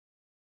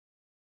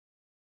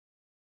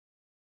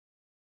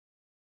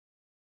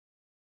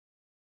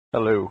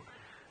Hello.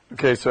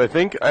 Okay, so I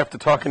think I have to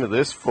talk into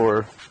this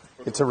for,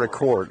 it's a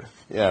record.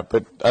 Yeah,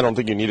 but I don't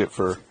think you need it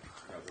for,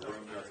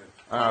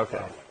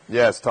 okay.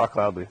 Yes, talk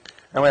loudly.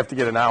 I only have to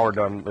get an hour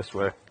done this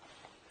way.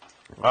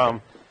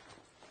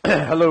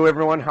 Hello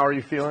everyone, how are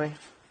you feeling?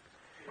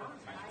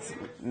 It's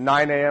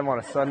 9 a.m. on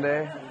a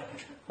Sunday.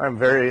 I'm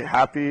very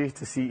happy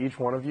to see each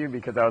one of you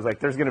because I was like,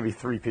 there's going to be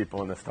 3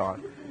 people in this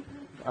talk.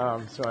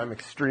 So I'm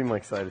extremely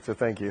excited, so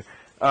thank you.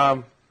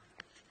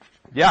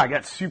 Yeah, I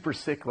got super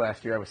sick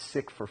last year. I was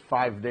sick for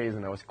 5 days,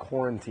 and I was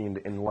quarantined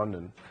in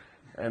London,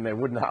 and they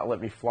would not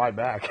let me fly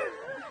back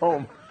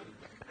home.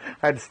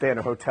 I had to stay in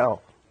a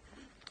hotel.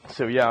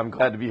 So, yeah, I'm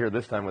glad to be here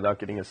this time without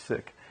getting as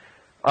sick.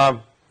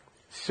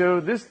 So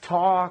this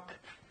talk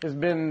has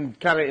been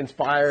kind of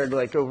inspired,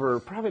 like,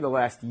 over probably the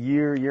last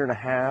year and a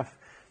half,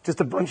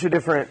 just a bunch of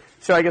different.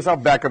 So I guess I'll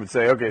back up and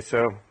say, okay,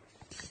 so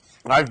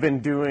I've been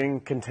doing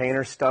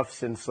container stuff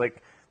since,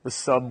 like, the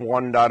sub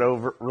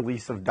 1.0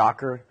 release of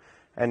Docker.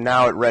 And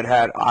now at Red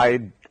Hat,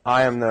 I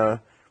am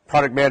the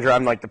product manager.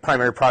 I'm like the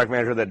primary product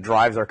manager that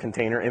drives our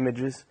container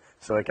images.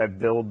 So like I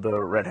build the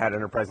Red Hat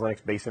Enterprise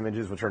Linux base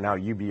images, which are now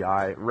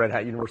UBI, Red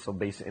Hat Universal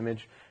Base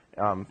Image,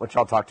 which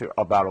I'll talk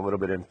about a little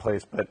bit in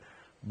place. But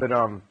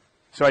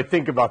so I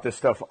think about this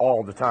stuff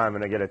all the time,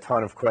 and I get a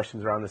ton of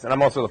questions around this. And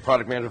I'm also the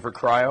product manager for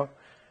Cryo.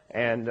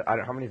 And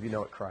how many of you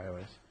know what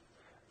Cryo is?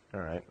 All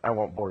right, I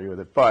won't bore you with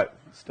it, but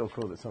it's still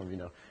cool that some of you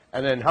know.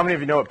 And then how many of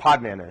you know what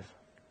Podman is?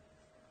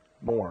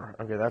 More.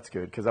 Okay, that's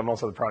good, because I'm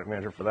also the product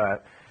manager for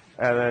that.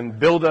 And then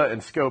Builda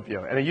and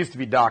Scopio. And it used to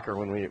be Docker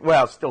when we,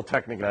 well, still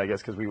technically, I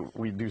guess, because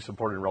we do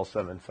support in RHEL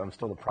 7, so I'm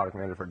still the product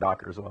manager for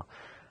Docker as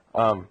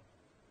well.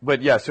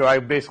 But yeah, so I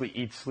basically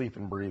eat, sleep,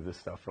 and breathe this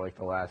stuff for like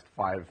the last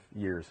 5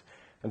 years.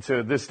 And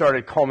so this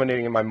started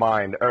culminating in my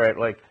mind. All right,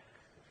 like,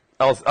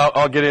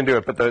 I'll get into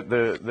it, but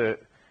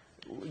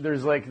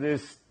there's like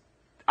this,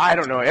 I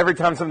don't know, every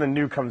time something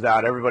new comes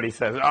out, everybody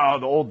says, oh,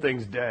 the old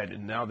thing's dead,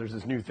 and now there's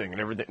this new thing,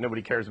 and everything,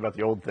 nobody cares about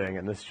the old thing,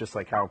 and this is just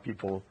like how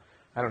people,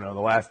 I don't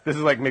know, this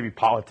is like maybe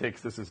politics,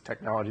 this is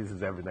technology, this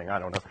is everything, I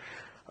don't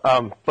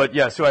know. But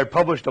yeah, so I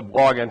published a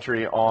blog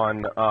entry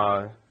on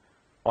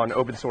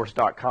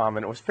opensource.com,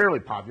 and it was fairly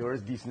popular, it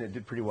was decent, it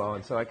did pretty well,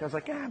 and so I was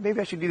like, maybe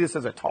I should do this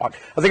as a talk.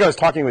 I think I was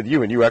talking with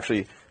you, and you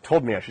actually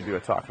told me I should do a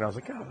talk, and I was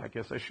like, I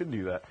guess I should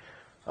do that.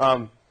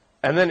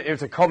 And then it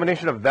was a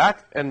culmination of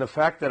that and the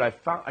fact that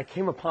I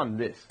came upon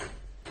this.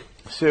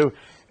 So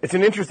it's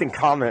an interesting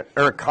comment,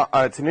 or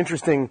it's an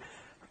interesting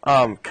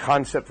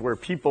concept where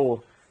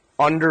people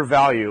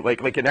undervalue,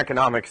 like in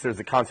economics, there's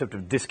the concept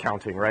of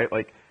discounting, right?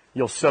 Like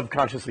you'll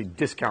subconsciously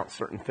discount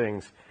certain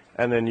things,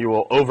 and then you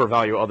will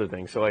overvalue other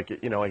things. So like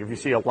if you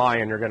see a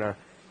lion, you're gonna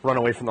run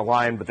away from the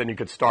lion, but then you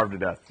could starve to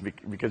death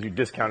because you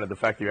discounted the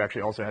fact that you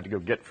actually also had to go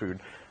get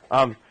food.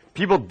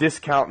 People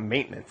discount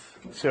maintenance.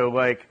 So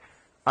like,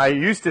 I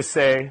used to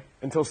say,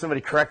 until somebody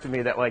corrected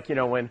me, that like,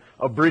 when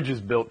a bridge is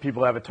built,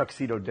 people have a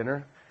tuxedo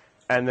dinner.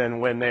 And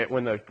then when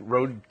the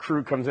road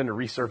crew comes in to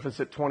resurface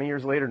it 20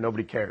 years later,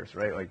 nobody cares,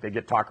 right? Like they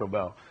get Taco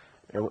Bell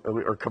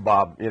or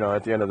kebab,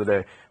 at the end of the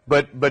day.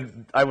 But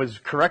I was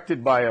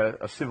corrected by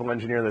a civil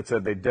engineer that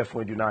said they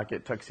definitely do not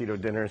get tuxedo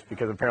dinners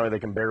because apparently they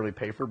can barely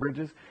pay for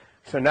bridges.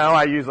 So now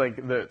I use like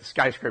the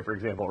skyscraper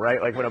example, right?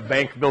 Like when a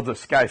bank builds a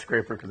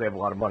skyscraper because they have a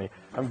lot of money,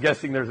 I'm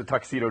guessing there's a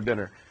tuxedo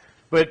dinner.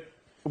 But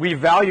we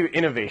value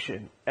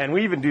innovation, and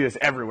we even do this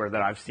everywhere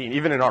that I've seen.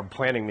 Even in our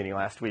planning meeting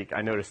last week,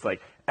 I noticed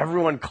like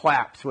everyone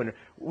claps when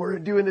we're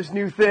doing this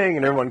new thing,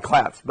 and everyone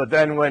claps. But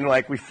then when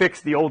like we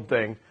fix the old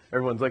thing,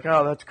 everyone's like,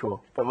 "Oh, that's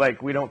cool," but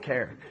like we don't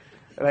care.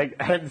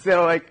 And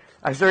so like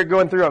I started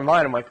going through my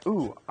mind. I'm like,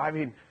 "Ooh, I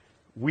mean,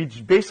 we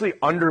basically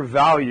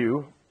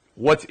undervalue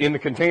what's in the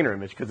container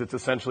image because it's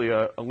essentially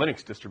a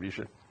Linux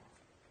distribution."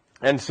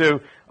 And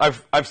so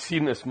I've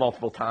seen this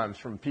multiple times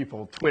from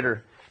people.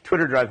 Twitter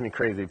drives me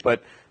crazy,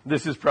 but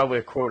this is probably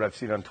a quote I've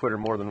seen on Twitter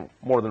more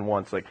than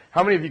once. Like,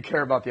 how many of you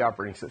care about the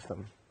operating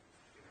system?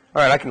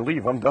 All right, I can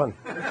leave. I'm done.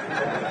 All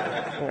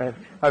right,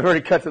 I've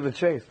already cut to the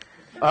chase.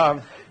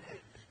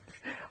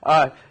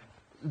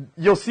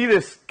 You'll see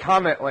this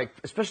comment, like,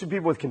 especially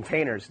people with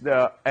containers.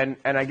 And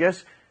I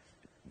guess,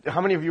 how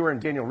many of you were in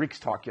Daniel Reek's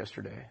talk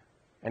yesterday?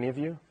 Any of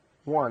you?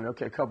 One.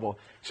 Okay, a couple.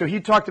 So he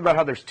talked about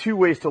how there's 2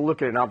 ways to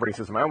look at an operating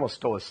system. I almost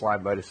stole his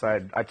slide, but I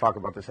decided I'd talk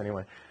about this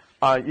anyway.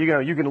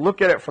 You can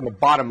look at it from the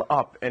bottom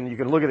up, and you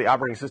can look at the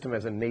operating system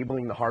as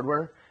enabling the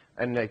hardware.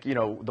 And like, the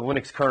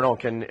Linux kernel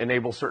can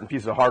enable certain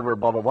pieces of hardware,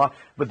 blah, blah, blah.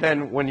 But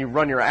then when you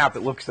run your app, it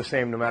looks the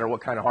same no matter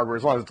what kind of hardware,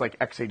 as long as it's like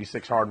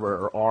x86 hardware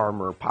or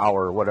ARM or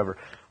Power or whatever.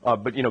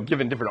 But,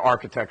 given different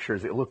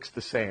architectures, it looks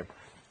the same.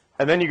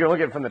 And then you can look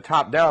at it from the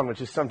top down,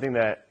 which is something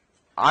that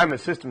I'm a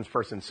systems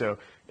person, so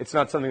it's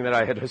not something that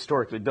I had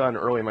historically done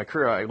early in my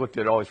career. I looked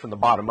at it always from the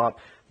bottom up.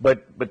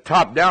 But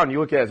top down, you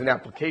look at it as an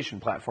application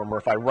platform where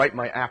if I write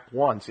my app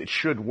once, it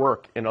should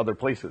work in other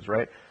places,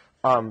 right?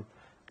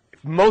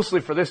 Mostly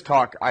for this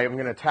talk, I am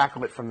going to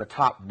tackle it from the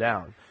top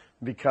down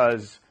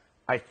because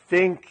I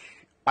think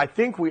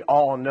we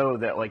all know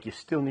that like you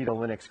still need a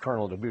Linux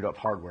kernel to boot up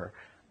hardware.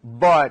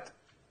 But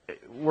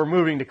we're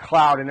moving to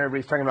cloud, and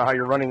everybody's talking about how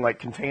you're running like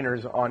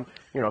containers on,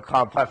 a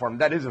cloud platform.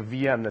 That is a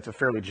VM that's a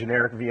fairly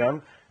generic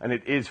VM, and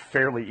it is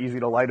fairly easy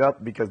to light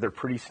up because they're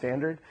pretty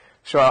standard.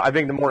 So I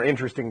think the more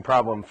interesting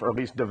problem for at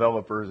least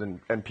developers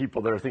and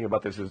people that are thinking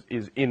about this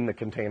is in the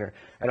container.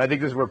 And I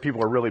think this is where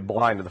people are really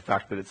blind to the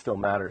fact that it still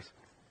matters.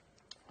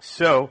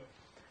 So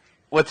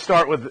let's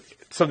start with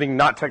something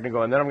not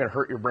technical, and then I'm going to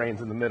hurt your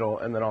brains in the middle,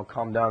 and then I'll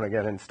calm down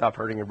again and stop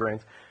hurting your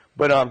brains.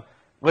 But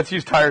let's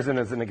use tires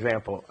as an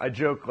example. I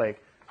joke,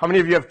 like, how many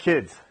of you have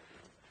kids?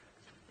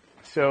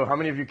 So how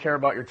many of you care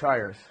about your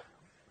tires?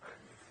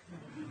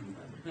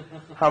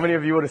 How many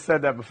of you would have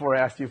said that before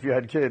I asked you if you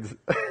had kids?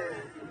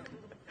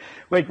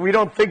 Like, we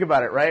don't think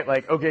about it, right?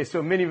 Like, okay,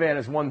 so minivan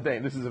is one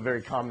thing. This is a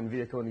very common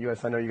vehicle in the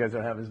U.S. I know you guys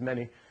don't have as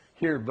many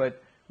here,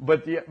 but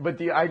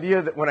the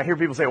idea that when I hear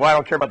people say, well, I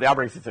don't care about the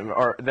operating system,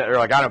 or they're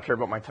like, I don't care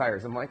about my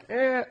tires, I'm like,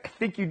 I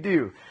think you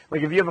do.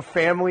 Like, if you have a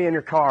family in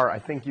your car, I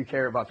think you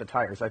care about the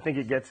tires. I think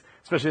it gets,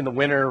 especially in the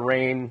winter,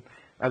 rain,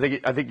 I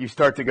think you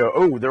start to go,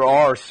 oh, there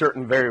are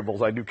certain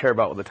variables I do care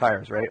about with the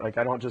tires, right? Like,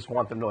 I don't just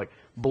want them to, like,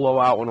 blow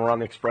out when we're on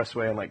the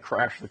expressway and, like,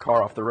 crash the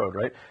car off the road,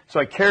 right? So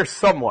I care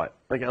somewhat,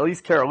 like, at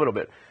least care a little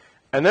bit.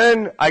 And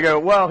then I go,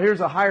 well,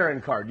 here's a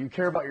higher-end car. Do you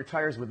care about your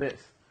tires with this?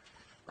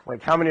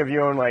 Like, how many of you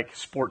own, like,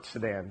 sports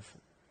sedans?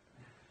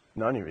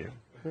 None of you.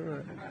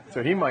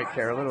 So he might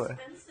care a little bit.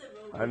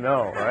 I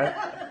know, right?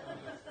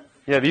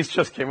 Yeah, these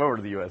just came over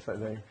to the U.S., I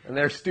think. And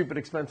they're stupid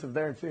expensive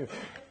there, too.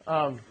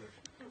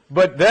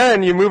 But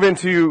then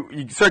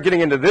you start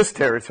getting into this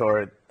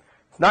territory.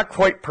 It's not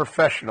quite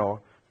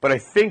professional, but I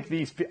think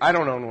I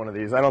don't own one of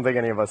these. I don't think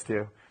any of us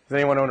do. Does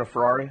anyone own a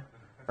Ferrari?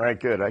 All right,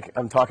 good.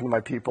 I'm talking to my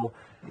people.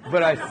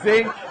 But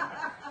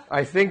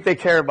I think they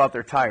care about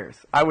their tires.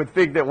 I would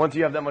think that once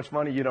you have that much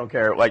money, you don't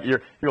care. Like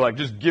you're like,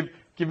 just give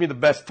me the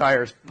best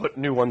tires, put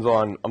new ones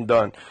on, I'm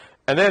done.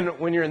 And then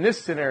when you're in this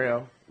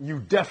scenario, you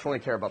definitely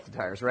care about the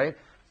tires, right?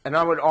 And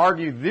I would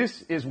argue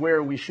this is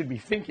where we should be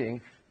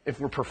thinking if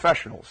we're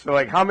professionals. So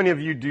like, how many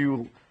of you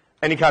do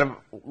any kind of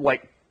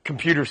like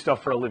computer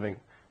stuff for a living?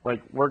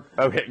 Like work?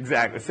 Okay,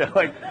 exactly. So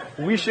like,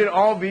 we should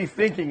all be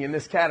thinking in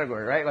this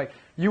category, right? Like,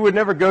 you would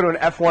never go to an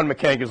F1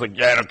 mechanic who's like,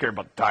 yeah, I don't care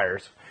about the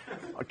tires.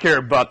 I care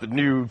about the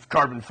new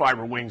carbon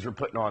fiber wings we're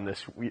putting on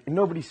this.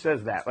 Nobody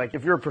says that. Like,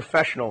 if you're a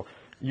professional,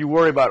 you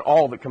worry about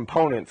all the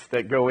components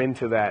that go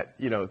into that,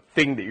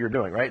 thing that you're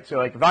doing, right? So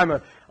like, if I'm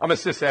a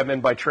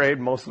sysadmin by trade,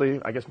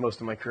 mostly, I guess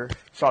most of my career,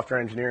 software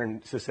engineer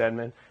and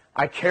sysadmin,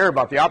 I care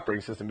about the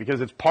operating system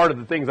because it's part of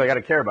the things I got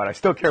to care about. I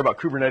still care about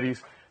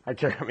Kubernetes.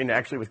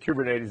 Actually with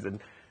Kubernetes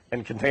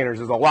and containers,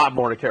 there's a lot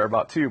more to care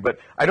about too, but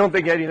I don't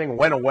think anything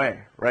went away,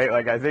 right?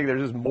 Like, I think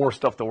there's just more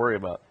stuff to worry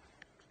about.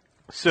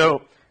 So,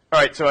 all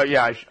right, so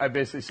yeah, I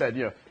basically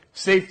said,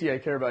 safety I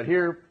care about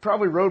here,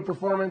 probably road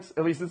performance,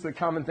 at least this is a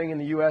common thing in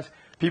the U.S.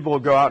 People will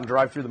go out and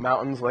drive through the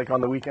mountains, like on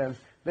the weekends.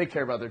 They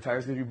care about their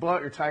tires. If you blow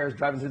out your tires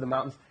driving through the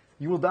mountains,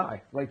 you will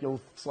die. Like, you'll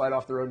slide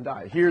off the road and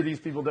die. Here, these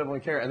people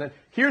definitely care. And then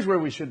here's where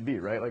we should be,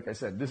 right? Like I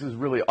said, this is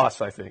really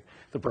us, I think,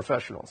 the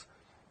professionals.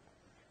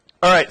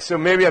 All right, so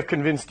maybe I've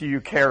convinced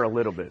you care a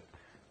little bit.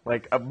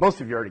 Like,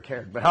 most of you already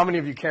cared, but how many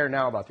of you care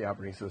now about the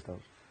operating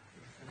system?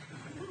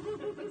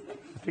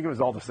 I think it was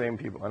all the same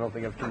people. I don't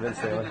think I've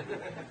convinced anyone.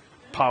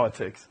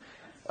 Politics.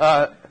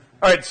 All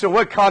right, so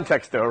what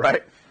context, though,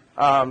 right?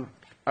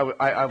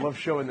 I love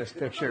showing this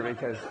picture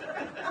because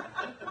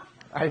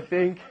I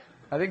think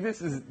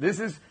this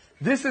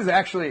is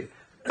actually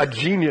a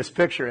genius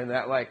picture in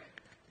that, like,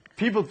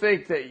 people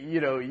think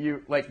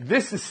that,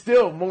 this is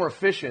still more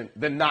efficient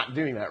than not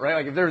doing that, right?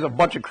 Like, if there's a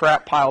bunch of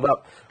crap piled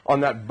up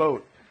on that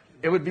boat,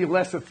 it would be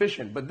less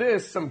efficient.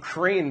 But some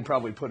crane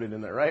probably put it in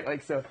there, right?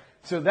 Like,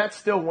 so that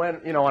still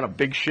went, on a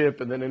big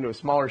ship and then into a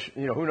smaller,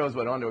 who knows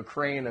what, onto a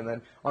crane and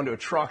then onto a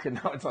truck, and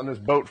now it's on this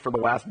boat for the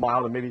last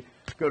mile and maybe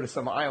go to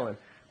some island.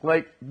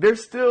 Like,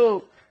 there's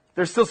still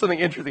something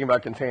interesting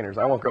about containers.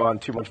 I won't go on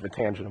too much of a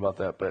tangent about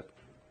that, but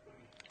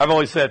I've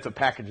always said it's a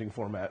packaging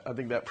format. I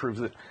think that proves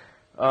it.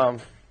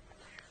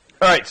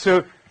 All right,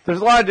 so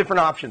there's a lot of different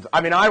options.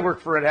 I mean, I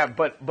work for Red Hat,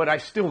 but I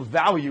still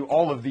value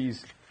all of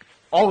these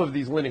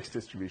Linux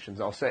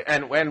distributions, I'll say,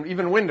 and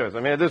even Windows.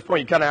 I mean, at this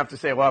point, you kind of have to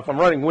say, well, if I'm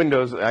running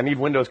Windows, I need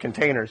Windows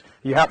containers.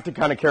 You have to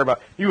kind of care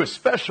about, you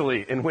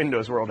especially in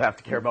Windows world have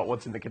to care about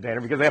what's in the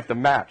container because they have to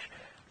match.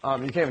 You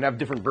can't even have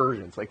different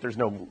versions. Like, there's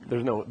no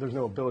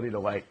ability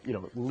to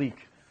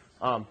leak.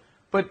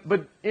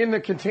 But in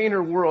the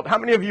container world, how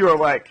many of you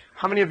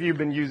have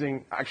been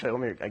using?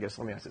 Actually,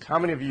 let me ask this: how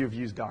many of you have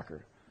used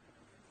Docker?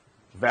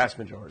 Vast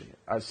majority.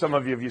 Some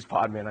of you have used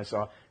Podman, I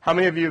saw. How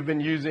many of you have been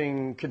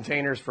using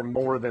containers for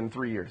more than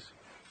 3 years?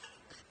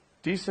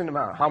 Decent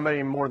amount. How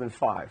many more than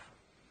 5?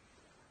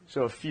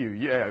 So a few.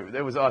 Yeah,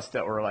 it was us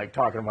that were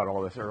talking about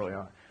all this early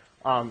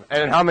on.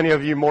 And how many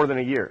of you more than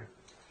a year?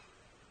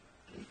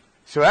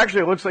 So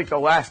actually, it looks like the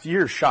last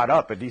year shot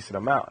up a decent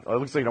amount. It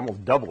looks like it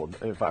almost doubled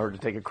if I were to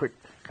take a quick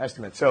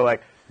estimate. So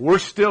we're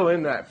still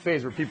in that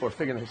phase where people are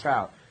figuring this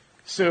out.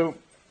 So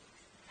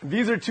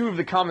these are two of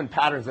the common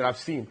patterns that I've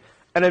seen.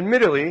 And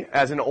admittedly,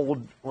 as an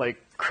old,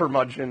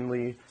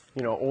 curmudgeonly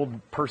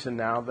old person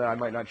now that I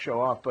might not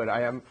show off, but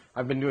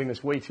I've been doing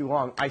this way too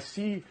long. I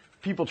see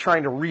people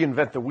trying to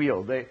reinvent the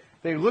wheel. They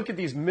look at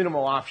these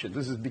minimal options.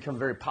 This has become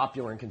very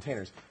popular in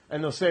containers.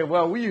 And they'll say,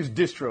 well, we use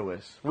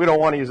distroless. We don't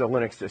want to use a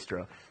Linux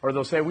distro. Or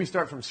they'll say, we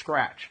start from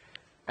scratch.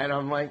 And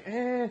I'm like,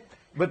 eh.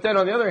 But then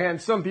on the other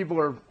hand, some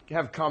people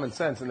have common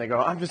sense, and they go,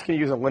 I'm just going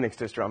to use a Linux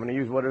distro. I'm going to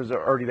use what is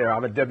already there.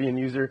 I'm a Debian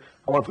user.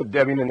 I want to put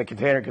Debian in the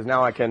container because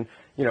now I can,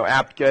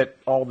 apt-get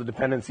all the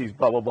dependencies,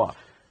 blah, blah, blah.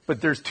 But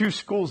there's two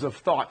schools of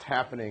thought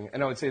happening.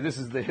 And I would say this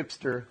is the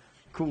hipster,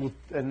 cool,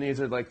 and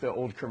these are like the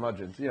old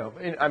curmudgeons,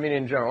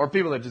 in general, or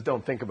people that just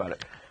don't think about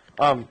it.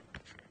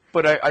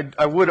 But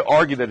I would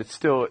argue that it's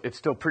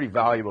still pretty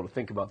valuable to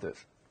think about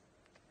this.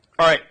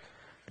 All right.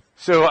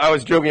 So I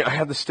was joking. I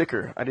had the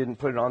sticker. I didn't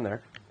put it on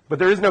there. But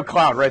there is no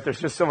cloud, right?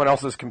 There's just someone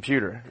else's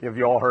computer. Have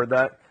you all heard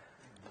that?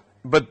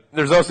 But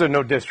there's also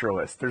no distro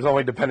list. There's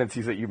only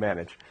dependencies that you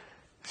manage.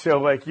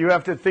 So, you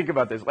have to think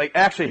about this.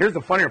 Actually, here's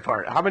the funnier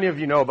part. How many of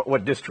you know about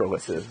what distro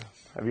list is?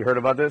 Have you heard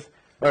about this?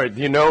 All right.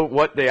 Do you know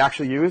what they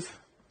actually use?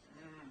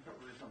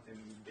 Probably something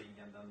big,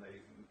 and then they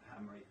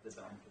hammer it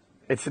down.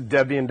 It's a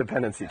Debian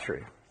dependency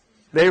tree.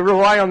 They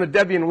rely on the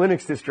Debian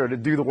Linux distro to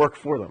do the work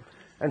for them.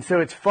 And so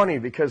it's funny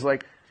because,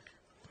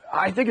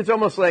 I think it's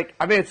almost like,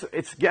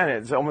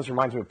 it almost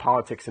reminds me of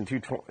politics in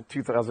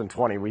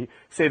 2020. We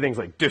say things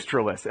like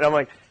distro list. And I'm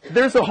like,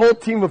 there's a whole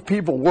team of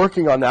people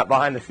working on that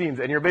behind the scenes,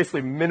 and you're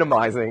basically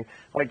minimizing,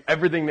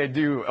 everything they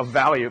do of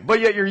value,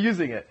 but yet you're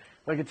using it.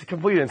 It's a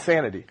complete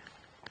insanity.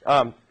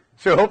 So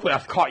hopefully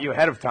I've caught you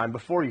ahead of time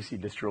before you see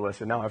distro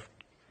list, and now I've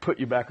put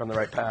you back on the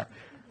right path.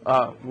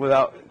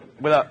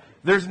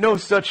 There's no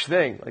such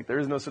thing. There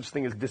is no such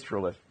thing as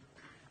distro list.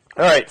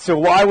 All right, so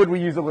why would we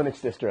use a Linux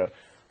distro?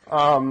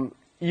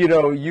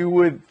 You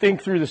would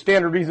think through the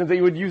standard reasons that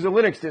you would use a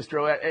Linux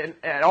distro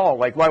at all.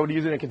 Why would you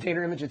use it in a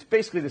container image? It's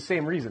basically the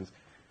same reasons.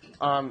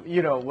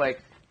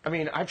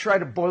 I try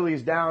to boil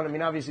these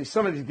down. Obviously,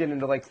 some of these get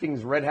into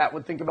things Red Hat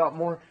would think about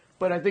more,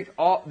 but I think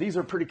these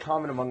are pretty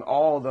common among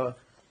all the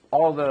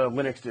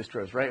Linux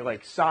distros,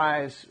 right?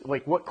 Size,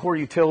 what core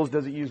utils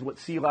does it use, what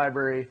C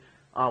library,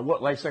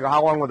 what lifecycle,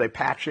 how long will they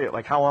patch it,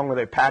 how long will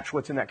they patch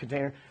what's in that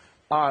container.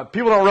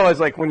 People don't realize,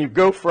 when you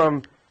go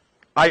from,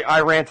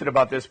 I ranted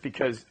about this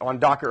because on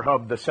Docker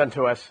Hub, the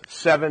CentOS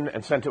 7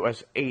 and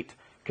CentOS 8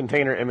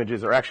 container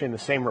images are actually in the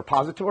same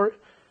repository.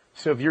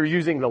 So if you're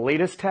using the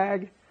latest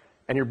tag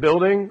and you're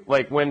building,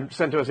 when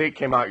CentOS 8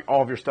 came out,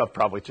 all of your stuff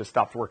probably just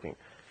stopped working.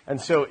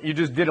 And so you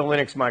just did a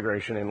Linux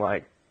migration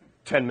in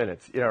 10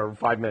 minutes, or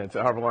 5 minutes,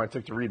 however long it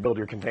took to rebuild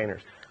your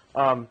containers.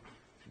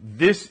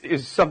 This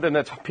is something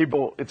that's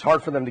it's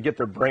hard for them to get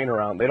their brain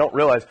around. They don't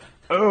realize,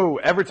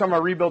 every time I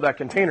rebuild that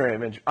container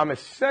image, I'm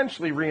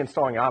essentially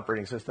reinstalling the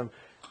operating system.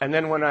 And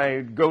then when I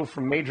go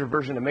from major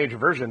version to major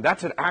version,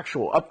 that's an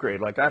actual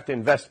upgrade. I have to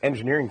invest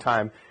engineering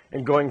time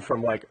in going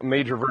from a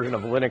major version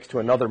of Linux to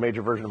another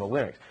major version of a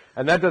Linux.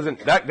 And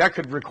that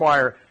could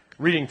require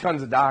reading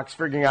tons of docs,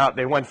 figuring out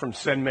they went from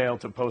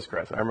SendMail to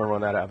Postgres. I remember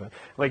when that happened.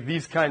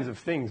 These kinds of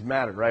things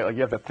matter, right?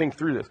 You have to think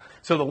through this.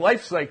 So the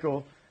life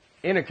cycle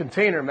in a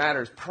container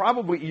matters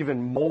probably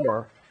even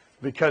more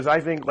because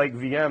I think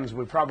VMs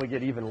would probably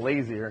get even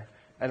lazier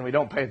and we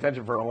don't pay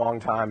attention for a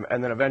long time.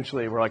 And then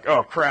eventually we're like,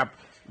 oh, crap,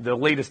 the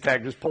latest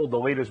tag just pulled the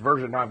latest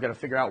version. Now I've got to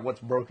figure out what's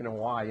broken and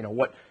why,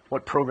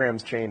 what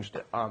programs changed.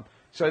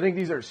 So I think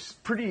these are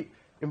pretty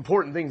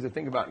important things to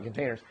think about in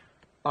containers.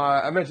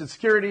 I mentioned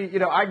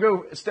security. I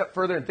go a step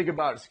further and think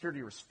about a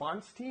security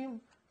response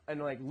team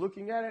and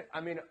looking at it.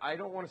 I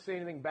don't want to say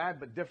anything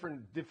bad, but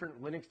different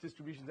Linux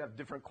distributions have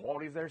different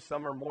qualities there.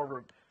 Some are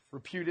more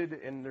reputed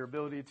in their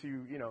ability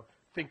to,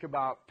 think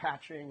about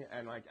patching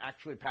and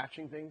actually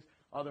patching things.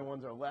 Other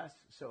ones are less.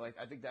 So I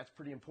think that's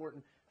pretty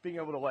important. Being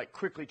able to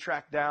quickly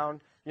track down,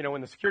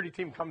 when the security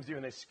team comes to you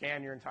and they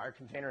scan your entire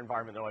container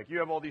environment, they're you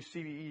have all these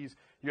CVEs,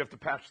 you have to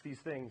patch these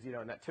things,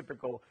 and that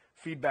typical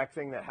feedback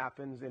thing that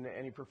happens in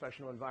any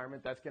professional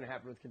environment, that's going to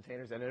happen with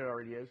containers, and it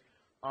already is.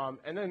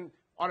 And then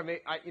automate.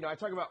 I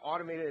talk about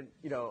automated,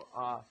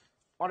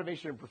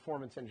 automation and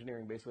performance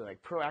engineering, basically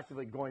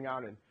proactively going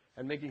out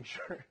and making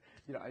sure.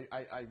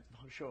 I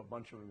show a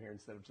bunch of them here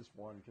instead of just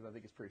one because I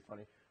think it's pretty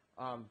funny.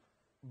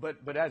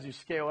 But as you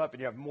scale up and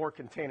you have more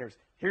containers,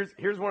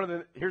 here's one of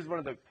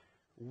the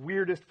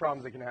weirdest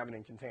problems that can happen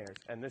in containers.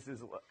 And this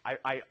is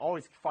I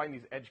always find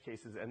these edge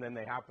cases and then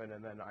they happen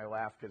and then I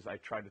laugh because I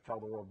try to tell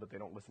the world but they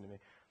don't listen to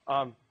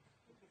me.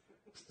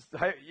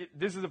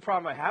 This is a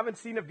problem. I haven't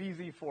seen a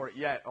VZ for it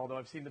yet, although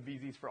I've seen the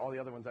VZs for all the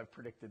other ones I've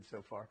predicted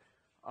so far.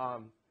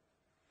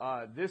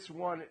 This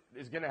one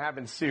is going to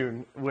happen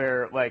soon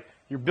where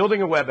you're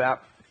building a web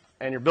app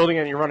and you're building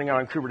it and you're running it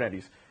on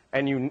Kubernetes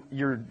and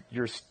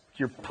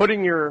you're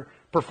putting your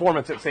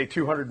performance at say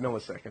 200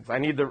 milliseconds. I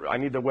need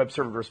the web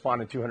server to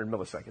respond in 200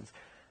 milliseconds.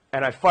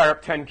 And I fire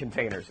up 10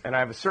 containers and I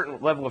have a certain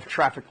level of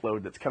traffic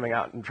load that's coming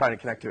out and trying to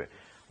connect to it.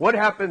 What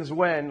happens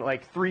when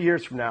 3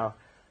 years from now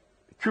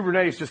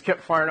Kubernetes just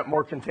kept firing up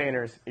more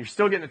containers? You're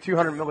still getting a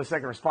 200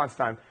 millisecond response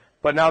time,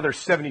 but now there's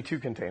 72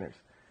 containers.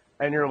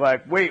 and you're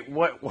like, wait,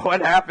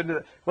 what happened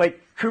to,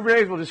 like,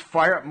 Kubernetes will just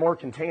fire up more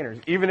containers,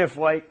 even if,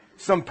 like,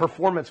 some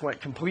performance went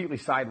completely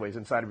sideways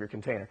inside of your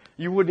container.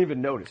 You wouldn't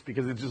even notice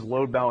because it's just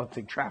load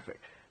balancing traffic.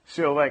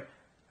 So, like,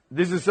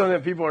 this is something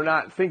that people are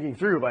not thinking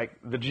through, like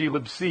the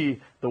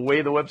glibc, the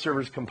way the web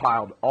server's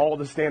compiled, all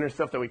the standard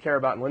stuff that we care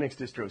about in Linux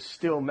distros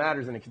still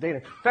matters in a container.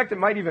 In fact, it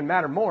might even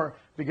matter more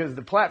because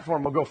the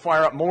platform will go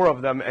fire up more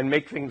of them and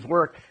make things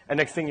work. And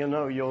next thing you'll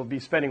know, you'll be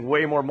spending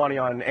way more money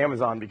on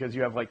Amazon because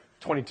you have like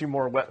 22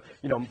 more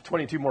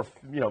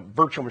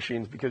virtual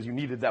machines because you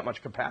needed that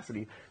much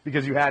capacity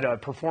because you had a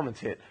performance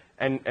hit,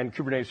 and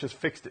Kubernetes just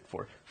fixed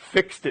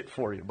it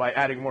for you by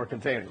adding more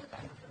containers.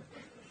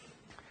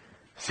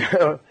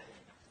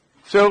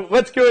 So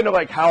let's go into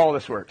like how all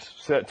this works,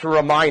 so to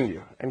remind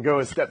you and go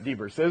a step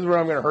deeper. So this is where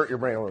I'm going to hurt your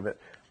brain a little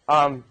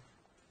bit.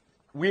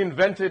 We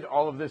invented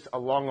all of this a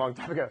long, long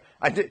time ago.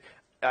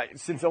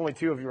 Since only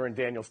 2 of you were in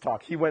Daniel's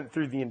talk, he went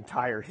through the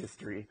entire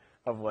history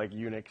of like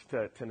Unix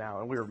to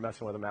now, and we were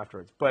messing with him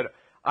afterwards. But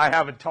I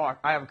have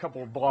a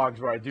couple of blogs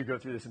where I do go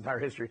through this entire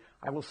history.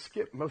 I will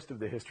skip most of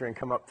the history and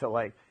come up to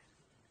like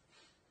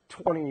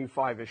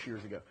 25-ish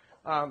years ago.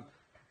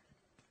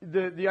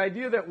 The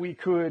idea that we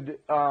could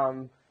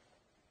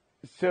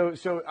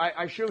So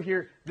I show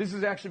here, this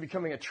is actually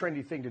becoming a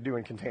trendy thing to do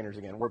in containers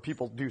again, where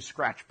people do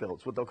scratch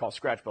builds, what they'll call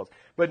scratch builds.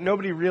 But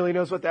nobody really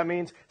knows what that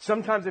means.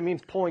 Sometimes it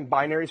means pulling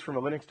binaries from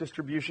a Linux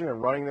distribution and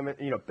running them,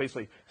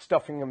 basically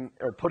stuffing them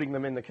or putting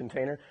them in the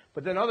container.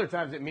 But then other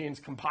times it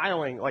means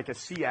compiling like a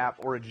C app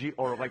or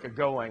like a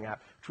Golang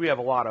app, which we have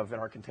a lot of in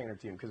our container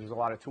team because there's a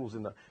lot of tools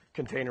in the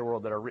container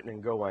world that are written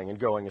in Golang, and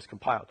Golang is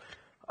compiled.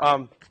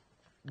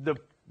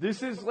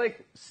 This is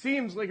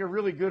seems like a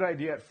really good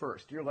idea at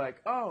first. You're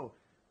like,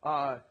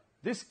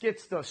 this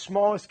gets the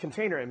smallest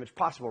container image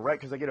possible, right?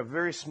 Because I get a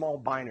very small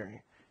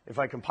binary if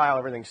I compile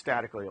everything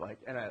statically,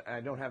 and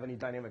I don't have any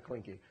dynamic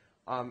linking.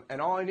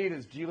 And all I need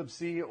is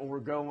glibc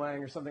or Golang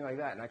or something like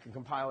that, and I can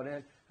compile it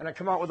in, and I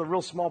come out with a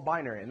real small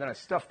binary, and then I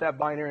stuff that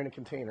binary in a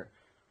container.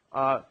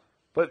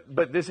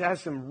 But this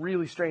has some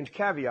really strange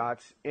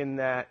caveats in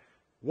that,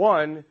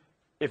 one,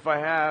 if I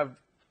have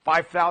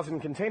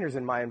 5,000 containers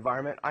in my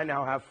environment, I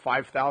now have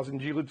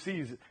 5,000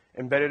 glibcs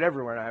embedded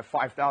everywhere, and I have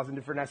 5,000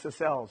 different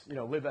SSLs,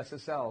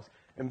 libSSLs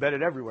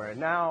embedded everywhere. And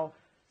now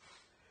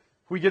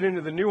we get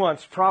into the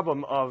nuanced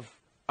problem of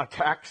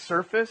attack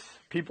surface.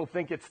 People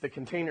think it's the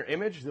container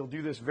image. They'll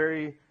do this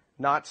very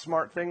not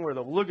smart thing where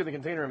they'll look at the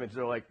container image.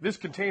 They're like, this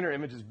container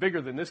image is bigger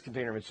than this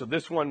container image, so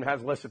this one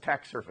has less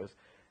attack surface.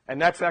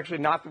 And that's actually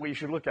not the way you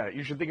should look at it.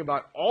 You should think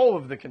about all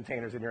of the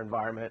containers in your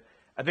environment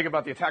and think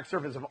about the attack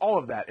surface of all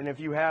of that. And if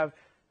you have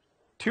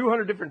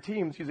 200 different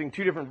teams using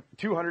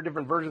 200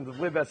 different versions of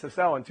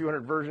libSSL and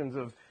 200 versions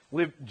of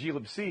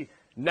glibc,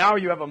 now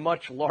you have a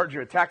much larger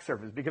attack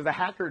surface because the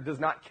hacker does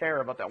not care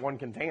about that one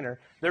container.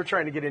 They're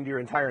trying to get into your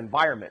entire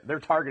environment. Their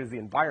target is the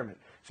environment.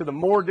 So the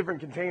more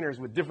different containers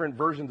with different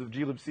versions of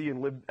glibc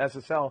and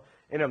libSSL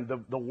in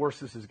them, the worse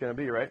this is going to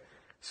be, right?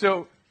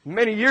 So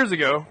many years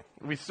ago,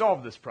 we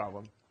solved this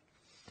problem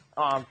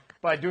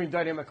by doing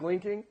dynamic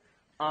linking.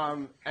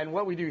 And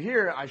what we do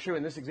here, I show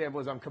in this example,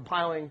 is I'm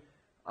compiling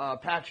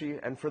Apache,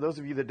 and for those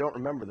of you that don't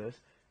remember this,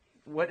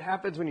 what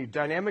happens when you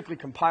dynamically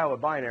compile a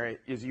binary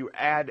is you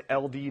add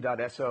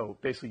ld.so.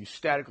 Basically, you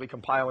statically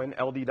compile in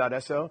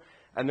ld.so,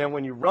 and then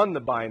when you run the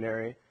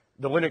binary,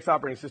 the Linux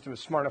operating system is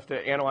smart enough to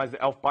analyze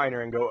the ELF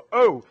binary and go,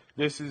 oh,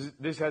 this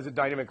has a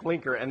dynamic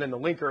linker, and then the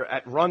linker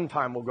at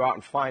runtime will go out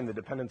and find the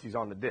dependencies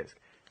on the disk.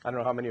 I don't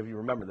know how many of you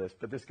remember this,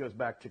 but this goes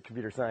back to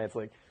computer science,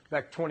 like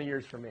back 20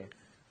 years for me.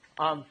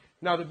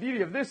 Now, the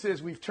beauty of this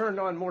is we've turned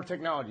on more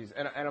technologies,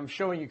 and I'm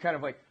showing you kind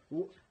of like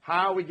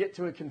how we get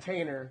to a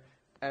container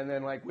and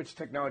then like which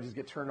technologies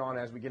get turned on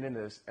as we get into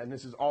this. And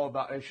this is all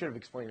about, I should have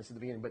explained this at the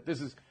beginning, but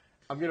this is,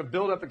 I'm going to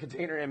build up a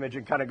container image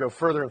and kind of go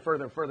further and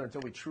further and further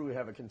until we truly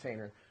have a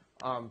container.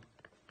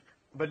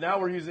 But now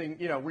we're using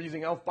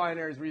ELF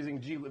binaries, we're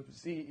using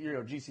glibc,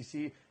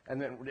 GCC,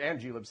 and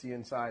glibc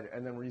inside,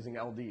 and then we're using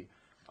LD.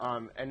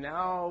 And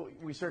now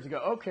we start to go,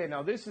 okay,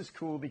 now this is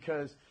cool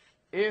because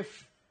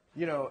if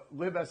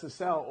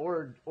libSSL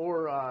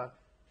or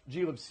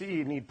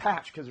glibc need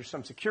patch because there's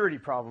some security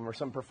problem or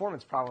some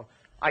performance problem,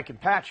 I can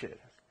patch it.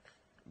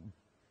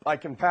 I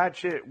can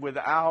patch it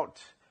without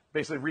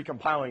basically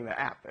recompiling the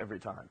app every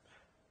time.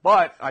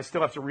 But I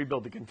still have to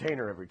rebuild the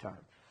container every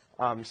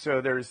time.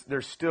 So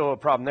there's still a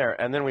problem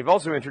there. And then we've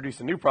also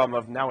introduced a new problem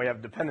of now we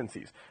have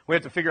dependencies. We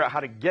have to figure out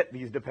how to get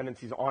these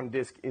dependencies on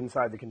disk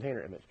inside the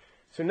container image.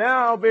 So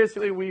now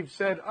basically we've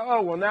said,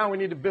 oh, well, now we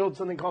need to build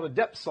something called a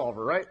dep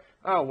solver, right?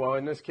 Oh, well,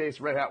 in this case,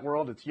 Red Hat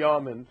World, it's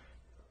Yum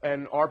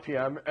and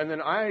RPM. And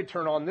then I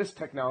turn on this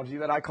technology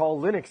that I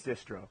call Linux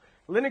distro.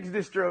 Linux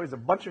distro is a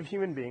bunch of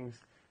human beings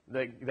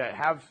that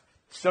have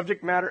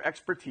subject matter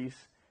expertise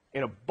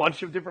in a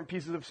bunch of different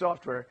pieces of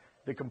software.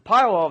 They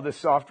compile all of this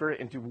software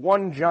into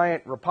one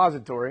giant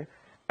repository,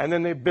 and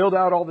then they build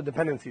out all the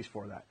dependencies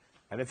for that.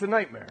 And it's a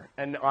nightmare.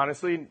 And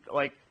honestly,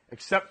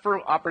 except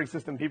for operating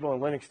system people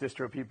and Linux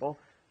distro people,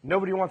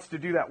 nobody wants to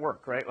do that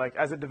work, right? Like,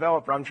 as a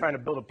developer, I'm trying to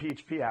build a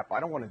PHP app. I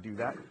don't want to do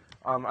that.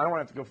 I don't want to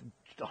have to go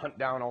to hunt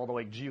down all the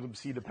like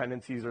glibc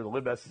dependencies or the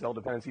libSSL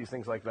dependencies,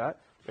 things like that.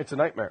 It's a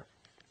nightmare.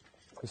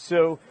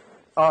 So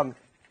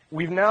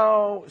we've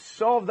now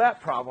solved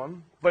that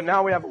problem, but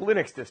now we have a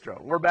Linux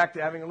distro. We're back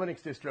to having a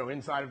Linux distro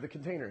inside of the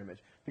container image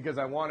because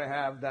I want to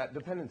have that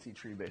dependency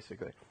tree,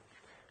 basically.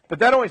 But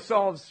that only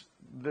solves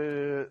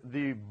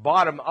the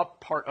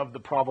bottom-up part of the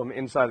problem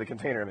inside the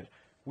container image.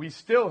 We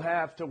still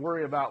have to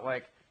worry about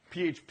like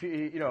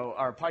PHP,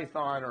 or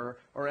Python or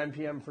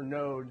NPM for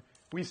Node.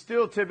 We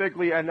still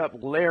typically end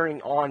up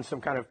layering on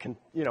some kind of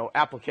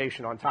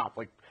application on top,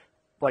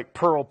 like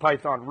Perl,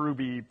 Python,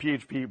 Ruby,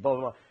 PHP, blah,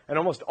 blah, blah. And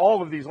almost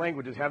all of these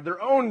languages have their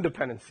own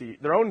dependency,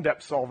 their own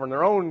depth solver, and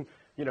their own,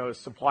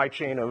 supply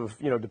chain of,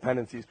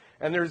 dependencies.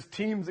 And there's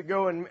teams that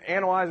go and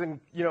analyze and,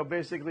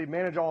 basically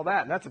manage all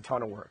that, and that's a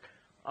ton of work.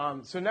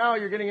 So now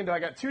you're getting into, I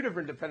got two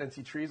different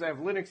dependency trees. I have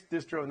Linux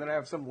distro, and then I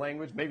have some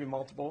language, maybe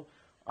multiple.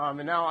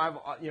 And now I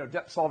have,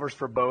 depth solvers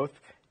for both.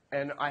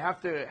 And I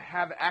have to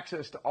have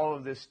access to all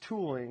of this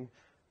tooling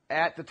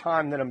at the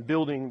time that I'm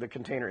building the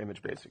container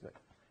image, basically.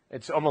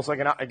 It's almost like,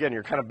 again,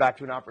 you're kind of back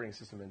to an operating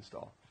system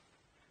install.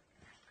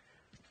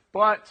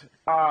 But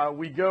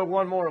we go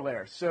one more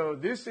layer. So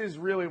this is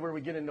really where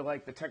we get into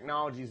like the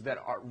technologies that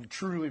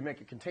truly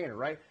make a container,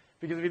 right?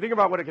 Because if you think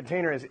about what a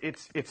container is,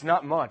 it's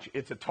not much.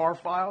 It's a tar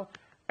file,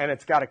 and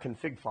it's got a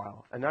config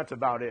file, and that's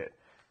about it.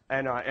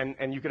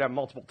 And you could have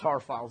multiple tar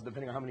files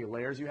depending on how many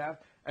layers you have.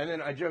 And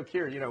then I joke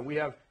here, we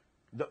have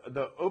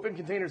the Open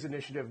Containers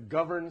Initiative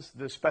governs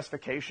the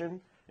specification.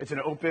 It's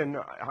an open,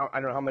 I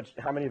don't know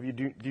how many of you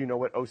do you know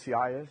what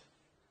OCI is?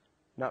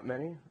 Not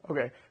many?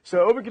 Okay.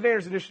 So Open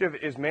Containers Initiative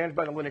is managed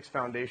by the Linux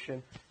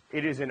Foundation.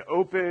 It is an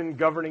open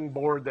governing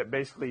board that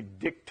basically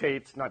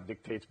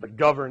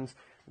governs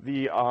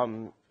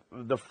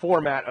the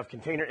format of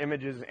container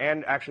images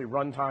and actually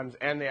runtimes,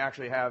 and they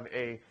actually have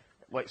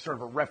sort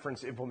of a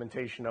reference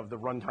implementation of the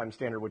runtime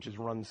standard, which is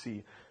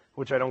runC,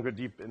 which I don't go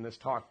deep in this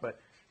talk, but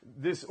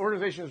this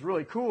organization is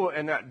really cool,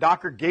 and that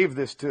Docker gave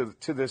this to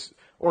this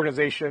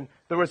organization.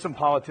 There was some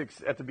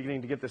politics at the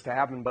beginning to get this to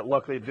happen, but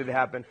luckily it did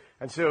happen.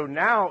 And so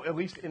now, at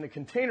least in the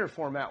container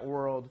format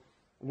world,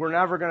 we're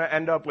never going to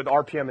end up with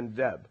RPM and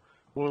deb.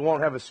 We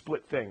won't have a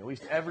split thing. At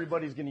least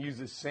everybody's going to use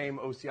this same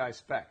OCI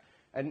spec.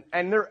 And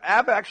there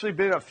have actually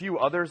been a few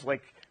others.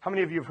 Like, how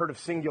many of you have heard of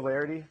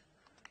Singularity?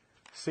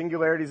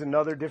 Singularity is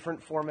another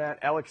different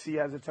format.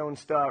 LXC has its own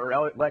stuff, or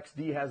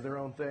LXD has their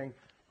own thing.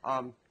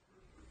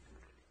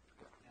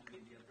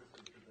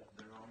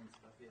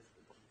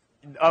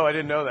 Oh, I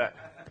didn't know that.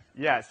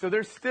 Yeah, so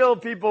there's still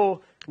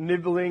people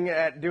nibbling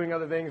at doing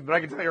other things, but I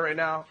can tell you right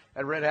now,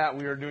 at Red Hat,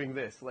 we are doing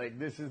this. Like,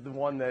 this is the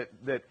one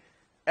that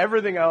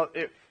everything else.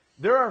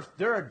 There are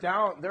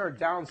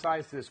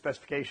downsides to the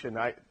specification.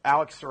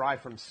 Alex Sarai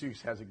from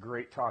SUSE has a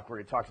great talk where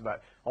he talks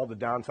about all the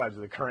downsides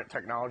of the current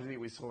technology that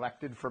we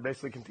selected for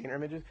basically container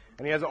images,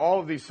 and he has all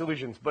of these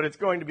solutions. But it's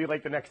going to be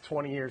like the next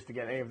 20 years to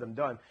get any of them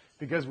done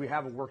because we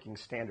have a working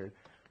standard.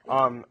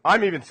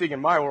 I'm even seeing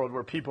in my world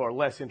where people are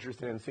less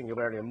interested in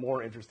Singularity and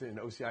more interested in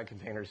OCI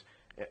containers,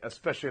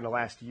 especially in the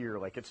last year.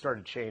 Like, it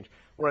started to change.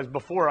 Whereas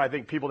before, I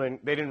think people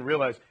didn't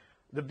realize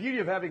the beauty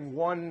of having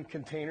one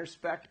container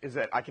spec is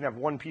that I can have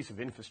one piece of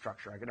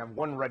infrastructure. I can have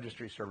one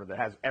registry server that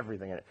has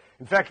everything in it.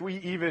 In fact,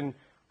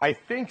 I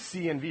think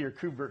CNV or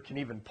KubeVirt can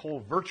even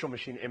pull virtual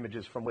machine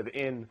images from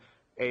within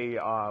an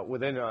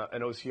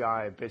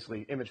OCI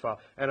basically image file.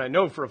 And I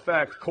know for a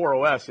fact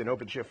CoreOS in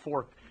OpenShift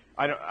 4.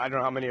 I don't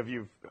know how many of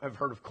you have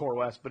heard of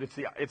CoreOS, but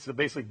it's the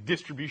basic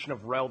distribution of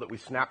RHEL that we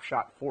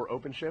snapshot for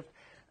OpenShift,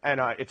 and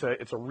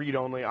it's a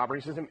read-only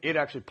operating system. It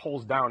actually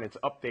pulls down its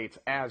updates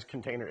as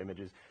container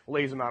images,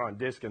 lays them out on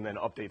disk, and then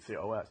updates the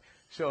OS.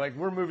 So like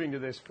we're moving to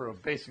this for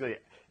basically,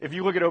 if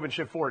you look at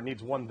OpenShift 4, it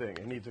needs one thing.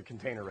 It needs a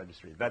container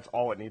registry. That's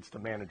all it needs to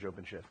manage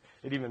OpenShift.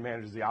 It even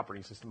manages the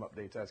operating system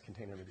updates as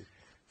container images.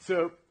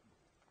 So,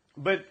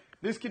 but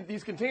these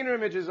container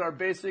images are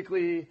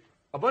basically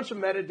a bunch of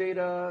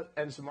metadata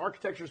and some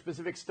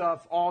architecture-specific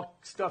stuff, all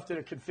stuffed in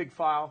a config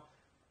file,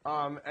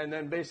 and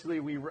then basically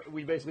we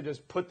basically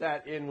just put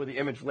that in with the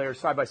image layer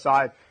side by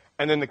side,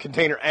 and then the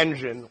container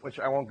engine, which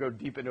I won't go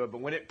deep into it,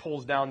 but when it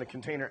pulls down the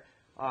container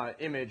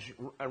image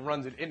and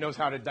runs it, it knows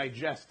how to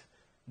digest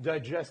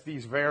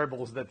these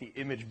variables that the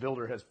image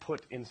builder has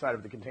put inside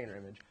of the container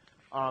image.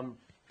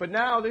 But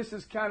now this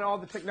is kind of all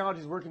the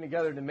technologies working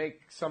together to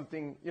make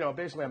something,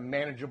 basically a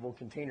manageable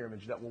container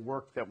image that will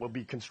work, that will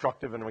be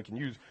constructive, and we can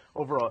use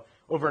over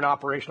an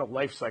operational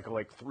life cycle,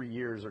 like 3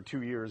 years or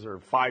 2 years or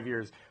 5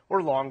 years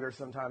or longer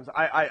sometimes.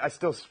 I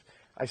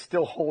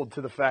still hold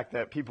to the fact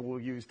that people will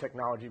use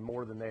technology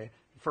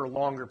for a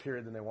longer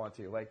period than they want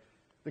to. Like,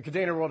 the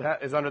container world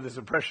is under this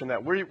impression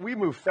that we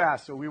move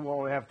fast, so we will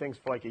only have things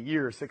for like a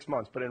year or 6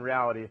 months. But in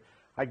reality,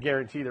 I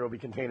guarantee there will be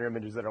container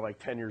images that are like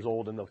 10 years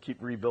old, and they'll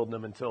keep rebuilding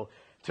them until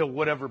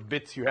whatever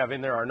bits you have in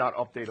there are not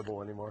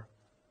updatable anymore.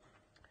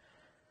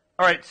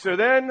 All right, so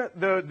then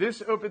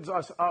this opens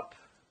us up.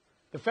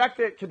 The fact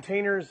that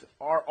containers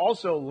are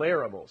also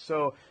layerable.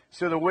 So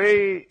the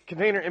way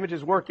container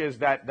images work is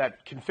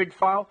that config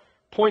file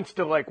points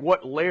to like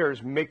what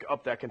layers make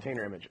up that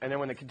container image. And then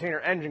when the container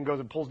engine goes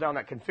and pulls down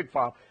that config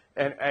file,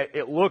 and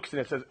it looks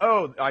and it says,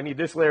 oh, I need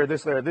this layer,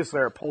 this layer, this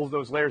layer, it pulls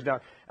those layers down,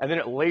 and then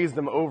it lays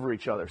them over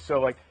each other. So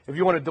like if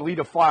you want to delete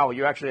a file,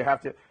 you actually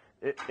have to,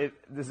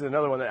 this is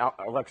another one that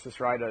Alexis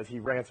Rye does, he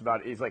rants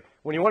about it. He's like,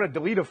 when you want to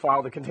delete a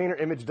file, the container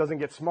image doesn't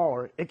get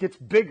smaller, it gets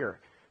bigger,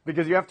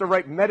 because you have to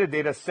write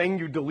metadata saying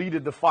you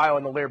deleted the file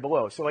in the layer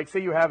below. So like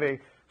say you have a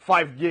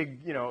 5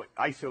 gig,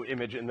 ISO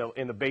image in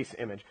the base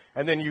image,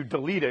 and then you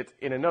delete it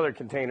in another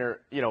container,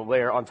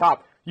 layer on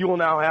top. You will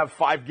now have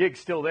 5 gigs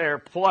still there,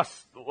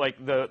 plus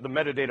like the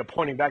metadata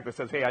pointing back that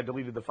says, hey, I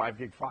deleted the 5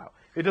 gig file.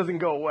 It doesn't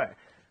go away.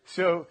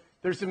 So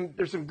there's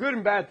some good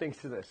and bad things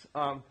to this.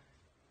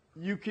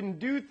 You can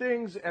do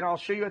things, and I'll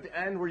show you at the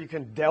end, where you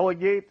can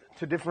delegate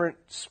to different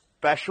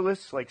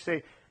specialists. Like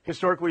say,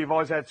 historically, you've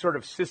always had sort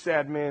of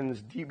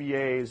sysadmins,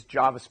 DBAs,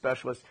 Java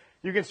specialists.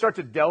 You can start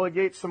to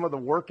delegate some of the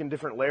work in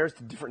different layers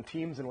to different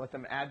teams and let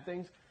them add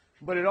things.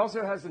 But it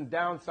also has some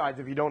downsides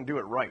if you don't do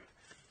it right.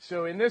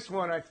 So in this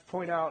one, I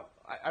point out,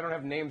 I don't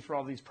have names for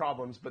all these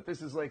problems, but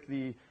this is like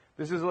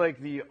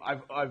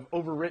I've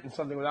overwritten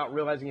something without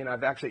realizing it, and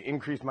I've actually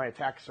increased my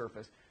attack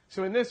surface.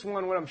 So in this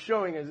one, what I'm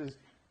showing is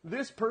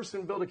this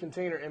person built a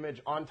container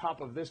image on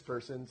top of this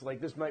person's.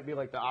 Like this might be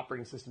like the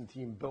operating system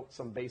team built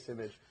some base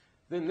image.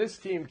 Then this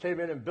team came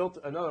in and built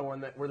another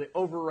one where they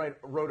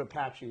wrote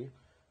Apache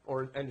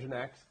or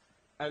Nginx,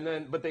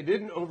 but they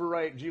didn't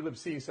overwrite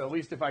glibc. So at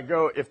least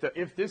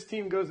if this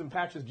team goes and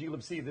patches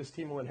glibc, this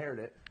team will inherit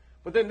it.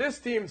 But then this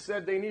team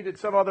said they needed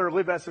some other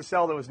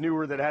libSSL that was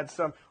newer, that had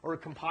some, or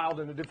compiled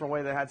in a different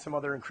way, that had some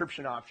other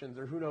encryption options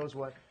or who knows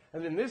what.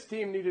 And then this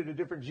team needed a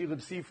different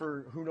glibc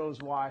for who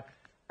knows why.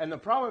 And the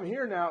problem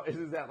here now is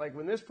that like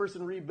when this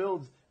person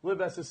rebuilds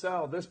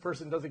libSSL, this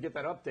person doesn't get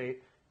that update.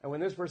 And when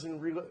this person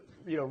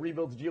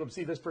rebuilds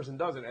glibc, this person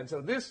doesn't. And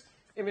so this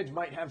image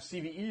might have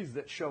CVEs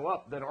that show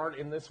up that aren't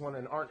in this one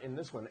and aren't in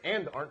this one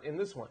and aren't in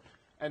this one.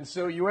 And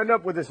so you end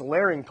up with this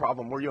layering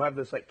problem where you have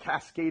this like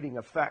cascading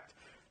effect.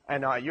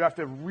 And you have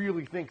to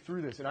really think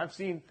through this. And I've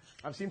seen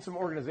some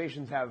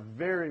organizations have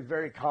very,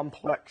 very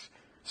complex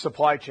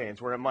supply chains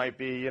where it might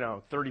be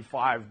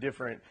 35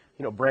 different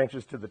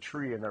branches to the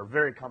tree, and they're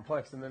very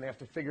complex. And then they have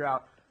to figure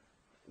out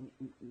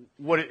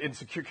what in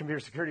computer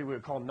security we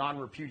would call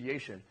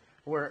non-repudiation,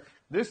 where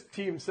this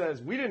team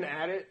says we didn't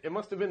add it. It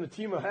must have been the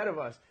team ahead of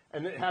us,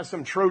 and it has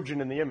some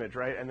Trojan in the image,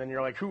 right? And then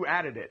you're like, who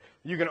added it?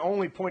 You can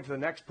only point to the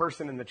next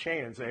person in the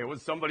chain and say it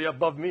was somebody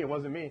above me. It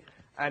wasn't me.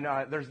 And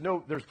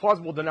there's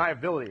plausible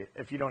deniability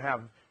if you don't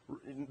have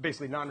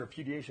basically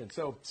non-repudiation.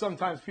 So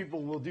sometimes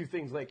people will do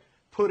things like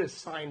put a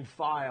signed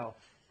file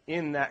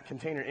in that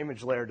container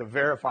image layer to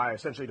verify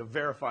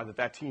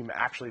that team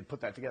actually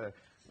put that together.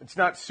 It's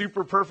not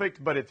super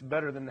perfect, but it's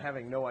better than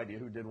having no idea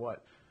who did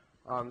what.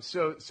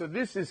 So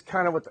this is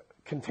kind of what the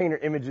container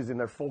images in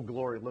their full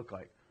glory look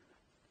like.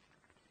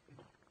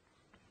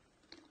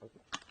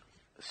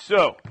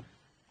 So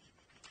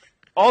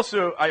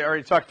also, I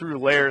already talked through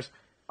layers.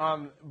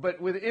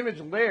 But with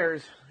image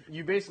layers,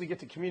 you basically get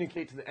to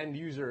communicate to the end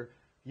user,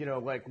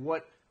 like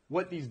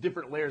what these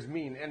different layers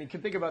mean. And you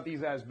can think about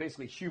these as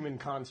basically human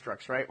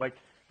constructs, right? Like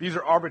these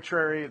are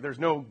arbitrary.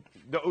 The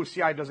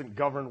OCI doesn't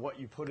govern what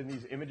you put in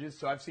these images.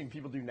 So I've seen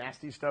people do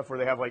nasty stuff where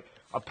they have like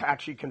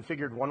Apache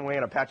configured one way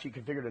and Apache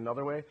configured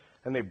another way,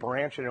 and they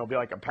branch, and it'll be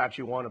like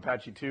Apache 1,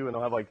 Apache 2, and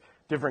they'll have like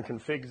different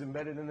configs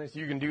embedded in this.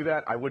 You can do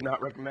that. I would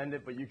not recommend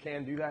it, but you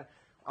can do that.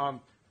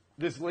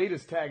 This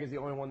latest tag is the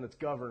only one that's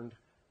governed.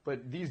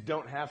 But these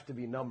don't have to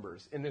be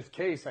numbers. In this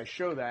case, I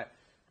show that,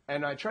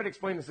 and I try to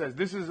explain this as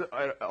this is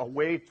a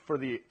way for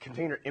the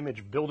container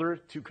image builder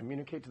to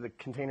communicate to the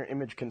container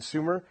image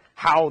consumer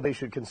how they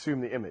should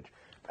consume the image.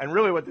 And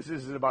really what this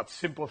is about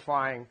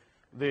simplifying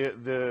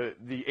the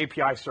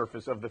API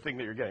surface of the thing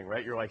that you're getting,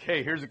 right? You're like,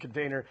 hey, here's a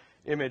container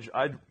image.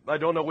 I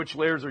don't know which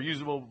layers are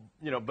usable,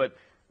 but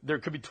there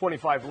could be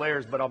 25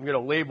 layers, but I'm going to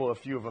label a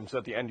few of them so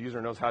that the end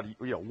user knows how to,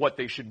 what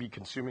they should be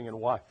consuming and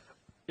why.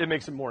 It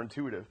makes it more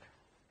intuitive.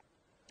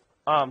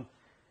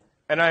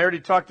 And I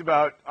already talked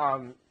about,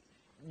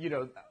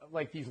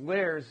 like these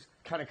layers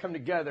kind of come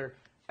together,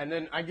 and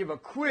then I give a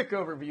quick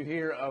overview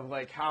here of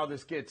like how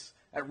this gets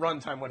at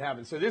runtime, what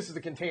happens. So this is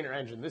the container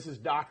engine. This is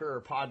Docker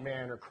or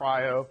Podman or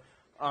Cryo.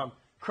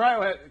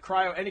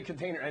 Cryo, any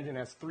container engine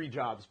has 3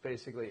 jobs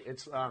basically.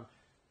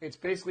 It's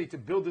basically to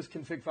build this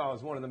config file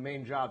is one of the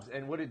main jobs,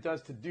 and what it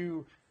does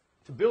to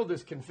build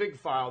this config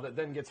file that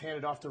then gets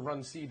handed off to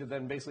run C to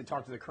then basically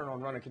talk to the kernel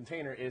and run a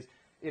container is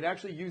it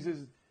actually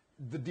uses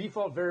the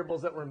default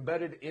variables that were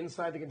embedded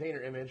inside the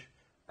container image,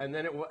 and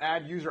then it will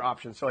add user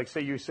options. So like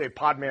say you say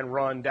podman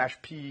run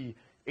 -p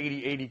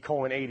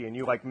 8080:80, and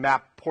you like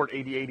map port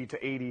 8080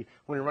 to 80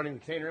 when you're running the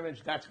container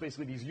image. That's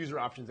basically these user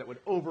options that would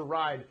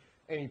override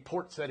any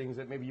port settings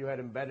that maybe you had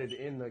embedded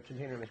in the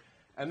container image.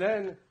 And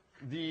then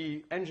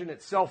the engine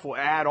itself will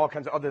add all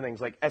kinds of other things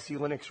like SE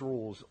Linux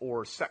rules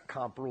or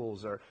seccomp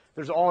rules. Or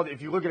there's all,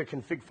 if you look at a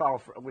config file,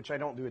 which I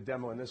don't do a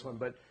demo in this one,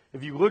 but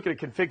if you look at a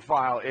config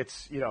file,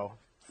 it's,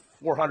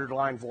 400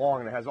 lines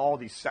long, and it has all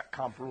these set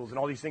comp rules and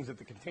all these things that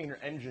the container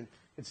engine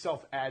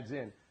itself adds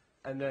in.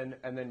 And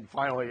then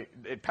finally,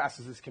 it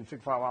passes this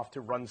config file off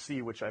to run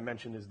C, which I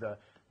mentioned is the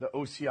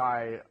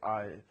OCI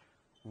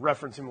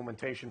reference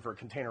implementation for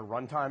container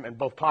runtime. And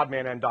both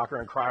Podman and Docker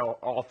and Cryo,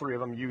 all three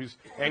of them use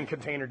and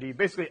containerd.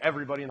 Basically,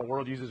 everybody in the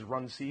world uses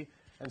run C.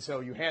 And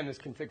so you hand this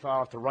config file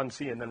off to run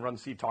C, and then run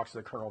C talks to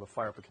the kernel to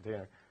fire up the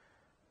container.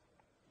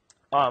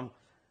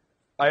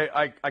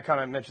 I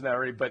kind of mentioned that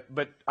already,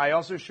 but I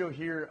also show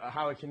here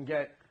how it can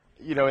get,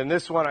 in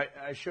this one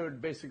I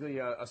showed basically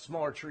a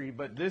smaller tree,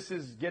 but this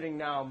is getting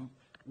now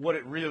what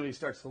it really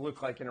starts to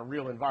look like in a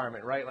real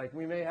environment, right? Like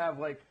we may have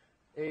like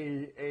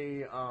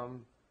a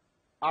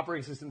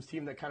operating systems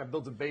team that kind of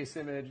builds a base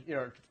image,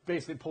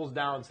 basically pulls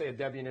down, say, a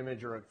Debian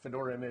image or a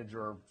Fedora image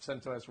or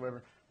CentOS or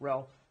whatever,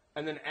 RHEL,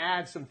 and then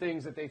adds some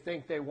things that they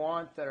think they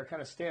want that are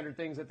kind of standard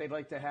things that they'd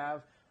like to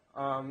have.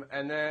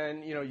 And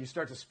then, you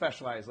start to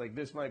specialize. Like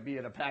this might be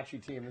an Apache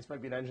team, this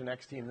might be an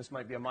Nginx team, this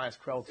might be a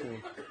MySQL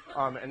team.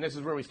 And this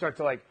is where we start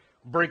to like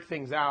break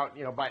things out,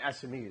 by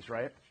SMEs,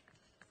 right?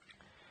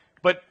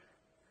 But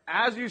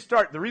as you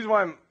start, the reason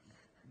why I'm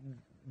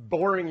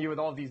boring you with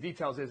all of these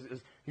details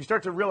is you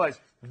start to realize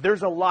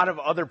there's a lot of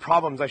other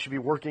problems I should be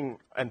working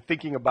and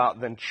thinking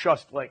about than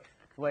just like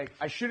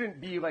I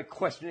shouldn't be like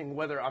questioning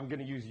whether I'm going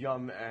to use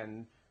Yum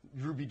and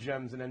Ruby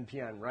gems and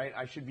NPN, right?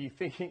 I should be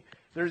thinking,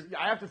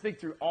 I have to think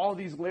through all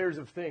these layers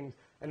of things.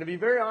 And to be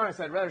very honest,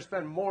 I'd rather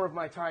spend more of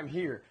my time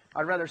here.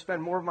 I'd rather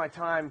spend more of my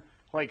time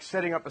like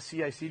setting up a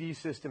CI/CD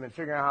system and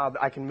figuring out how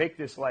I can make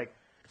this like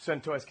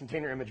CentOS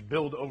container image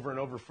build over and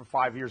over for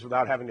 5 years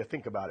without having to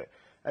think about it.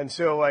 And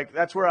so like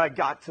that's where I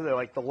got to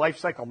the life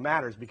cycle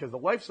matters, because the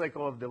life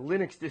cycle of the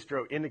Linux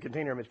distro in the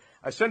container image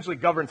essentially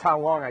governs how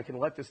long I can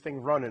let this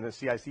thing run in a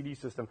CI/CD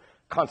system,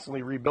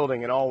 constantly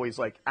rebuilding and always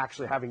like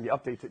actually having the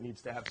updates it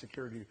needs to have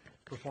security,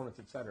 performance,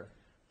 etc.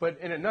 But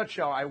in a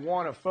nutshell, I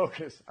want to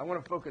focus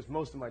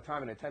most of my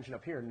time and attention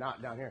up here,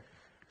 not down here.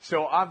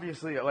 So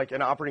obviously, like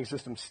an operating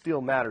system still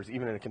matters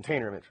even in a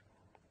container image.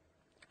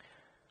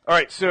 All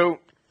right, so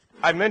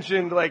I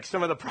mentioned like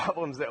some of the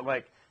problems that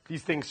like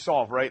these things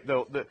solve, right?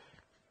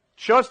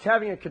 Just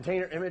having a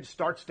container image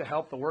starts to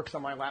help the works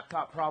on my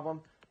laptop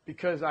problem,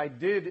 because I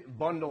did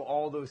bundle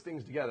all those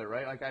things together,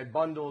 right? Like I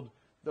bundled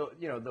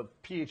the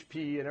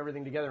PHP and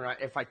everything together.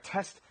 And if I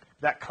test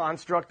that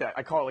construct, that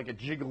I call it like a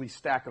jiggly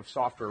stack of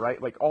software,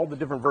 right? Like all the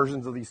different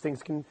versions of these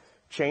things can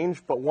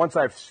change, but once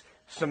I've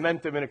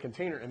cement them in a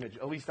container image,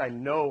 at least I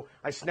know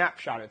I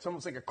snapshot it. It's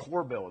almost like a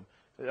core build,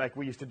 like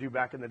we used to do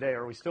back in the day,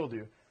 or we still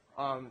do.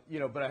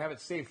 But I have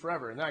it saved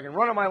forever, and then I can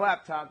run on my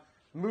laptop,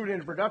 move it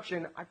into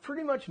production. I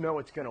pretty much know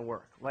it's going to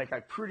work. Like I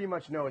pretty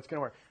much know it's going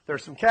to work.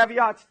 There's some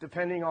caveats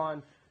depending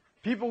on,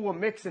 people will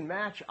mix and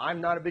match.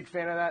 I'm not a big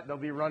fan of that. They'll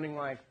be running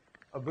like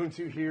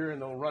Ubuntu here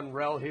and they'll run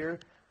RHEL here.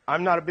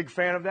 I'm not a big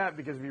fan of that,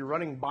 because if you're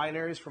running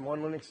binaries from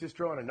one Linux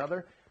distro and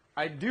another,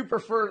 I do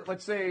prefer,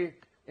 let's say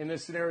in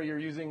this scenario you're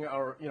using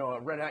a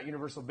Red Hat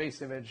Universal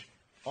Base Image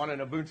on an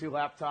Ubuntu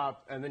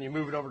laptop and then you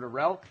move it over to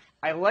RHEL.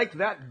 I like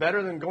that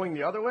better than going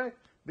the other way,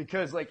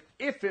 because like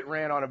if it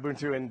ran on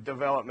Ubuntu in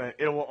development,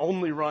 it will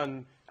only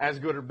run as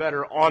good or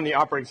better on the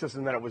operating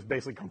system that it was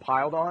basically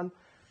compiled on.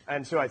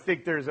 And so I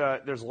think there's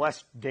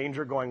less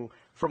danger going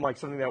from like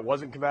something that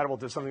wasn't compatible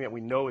to something that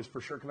we know is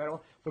for sure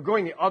compatible. But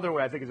going the other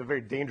way, I think, is a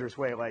very dangerous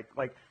way. Like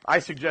I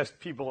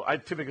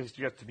typically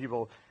suggest to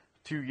people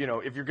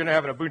to, if you're going to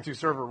have an Ubuntu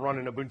server, run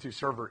an Ubuntu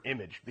server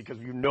image, because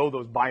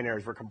those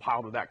binaries were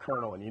compiled with that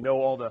kernel, and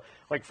all the,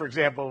 like for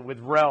example,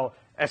 with RHEL,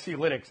 SE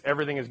Linux,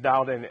 everything is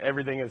dialed in,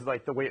 everything is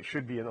like the way it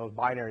should be in those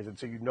binaries, and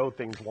so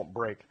things won't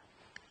break,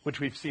 which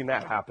we've seen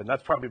that happen.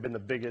 That's probably been the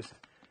biggest.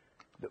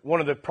 One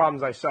of the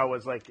problems I saw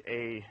was like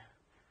an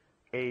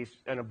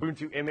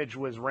Ubuntu image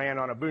was ran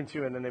on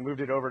Ubuntu, and then they moved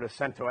it over to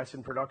CentOS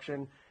in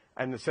production,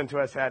 and the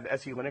CentOS had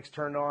SE Linux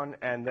turned on,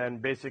 and then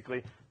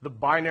basically the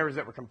binaries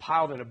that were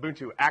compiled in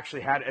Ubuntu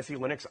actually had SE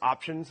Linux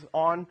options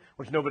on,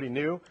 which nobody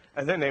knew,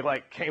 and then they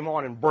like came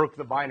on and broke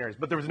the binaries,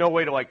 but there was no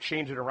way to like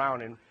change it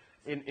around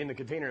in the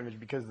container image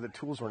because the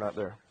tools were not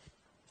there.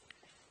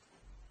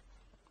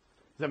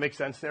 Does that make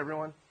sense to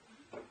everyone?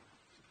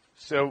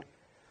 So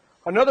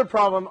another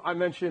problem I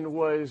mentioned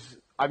was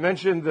my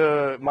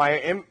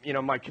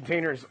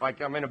containers,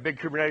 like I'm in a big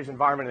Kubernetes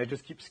environment and they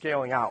just keep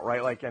scaling out,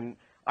 right? Like, and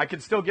I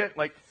could still get,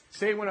 like,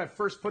 say when I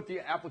first put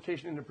the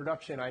application into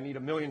production, I need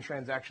 1 million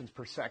transactions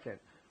per second.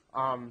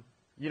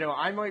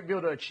 I might be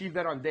able to achieve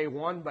that on day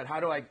one, but how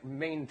do I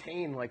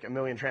maintain like 1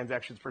 million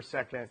transactions per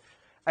second?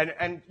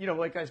 And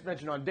like I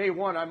mentioned, on day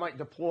one, I might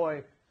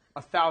deploy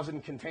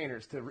 1,000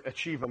 containers to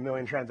achieve 1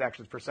 million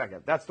transactions per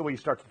second. That's the way you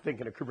start to think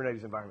in a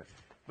Kubernetes environment.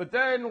 But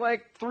then,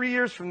 like 3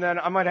 years from then,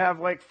 I might have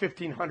like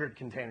 1,500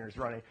 containers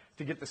running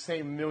to get the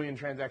same 1 million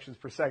transactions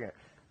per second.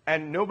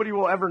 And nobody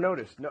will ever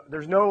notice. No,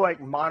 there's no like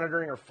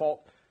monitoring or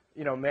fault,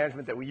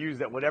 management that we use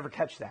that would ever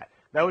catch that.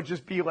 That would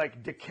just be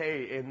like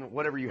decay in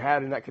whatever you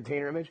had in that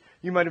container image.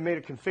 You might have made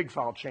a config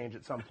file change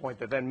at some point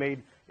that then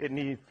made it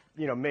need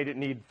made it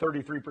need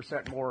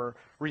 33% more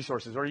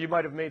resources, or you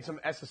might have made some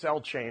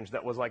SSL change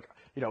that was like,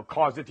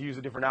 caused it to use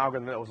a different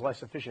algorithm that was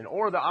less efficient,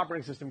 or the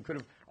operating system could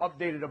have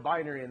updated a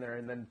binary in there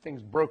and then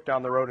things broke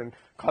down the road and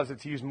caused it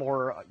to use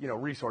more,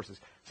 resources.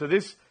 So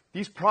these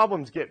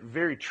problems get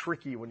very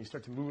tricky when you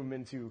start to move them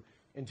into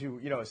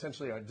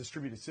essentially a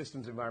distributed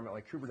systems environment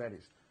like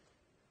Kubernetes.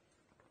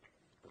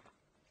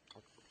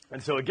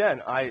 And so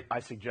again,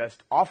 I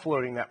suggest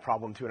offloading that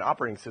problem to an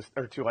operating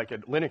system, or to like a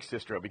Linux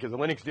distro, because the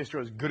Linux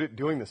distro is good at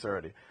doing this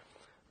already.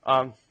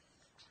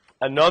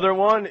 Another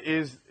one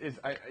is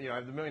I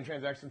have the million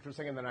transactions per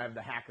second, then I have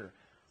the hacker.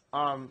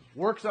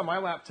 Works on my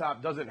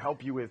laptop doesn't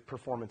help you with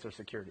performance or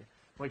security.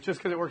 Like, just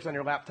because it works on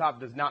your laptop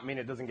does not mean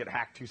it doesn't get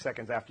hacked 2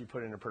 seconds after you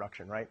put it into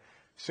production, right?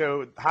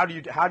 So how do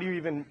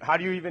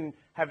you even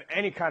have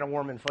any kind of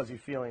warm and fuzzy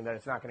feeling that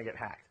it's not going to get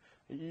hacked?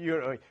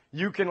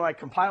 You can like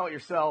compile it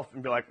yourself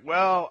and be like,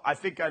 well, I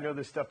think I know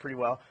this stuff pretty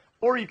well.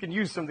 Or you can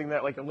use something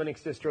that like a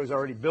Linux distro is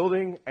already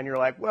building, and you're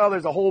like, well,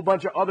 there's a whole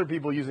bunch of other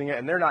people using it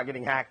and they're not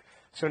getting hacked.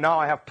 So now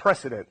I have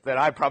precedent that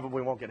I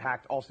probably won't get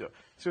hacked also.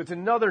 So it's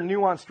another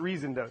nuanced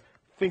reason to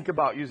think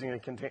about using a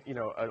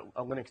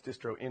Linux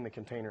distro in the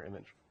container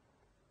image.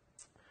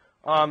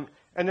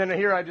 And then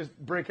here I just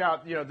break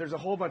out, there's a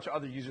whole bunch of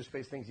other user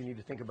space things you need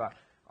to think about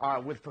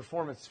with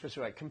performance,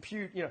 especially like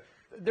compute.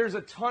 There's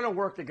a ton of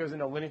work that goes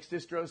into Linux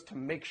distros to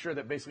make sure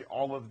that basically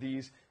all of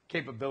these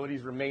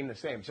capabilities remain the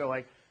same. So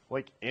like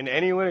in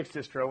any Linux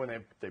distro,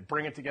 when they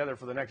bring it together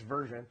for the next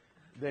version,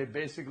 they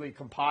basically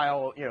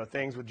compile,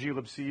 things with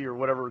glibc or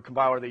whatever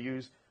compiler they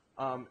use,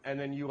 and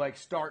then you like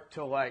start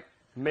to like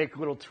make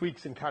little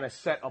tweaks and kind of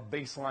set a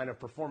baseline of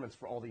performance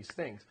for all these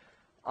things.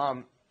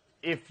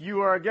 If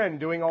you are again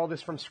doing all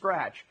this from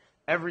scratch,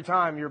 every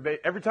time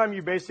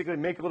you basically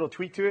make a little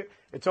tweak to it,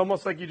 it's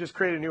almost like you just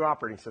create a new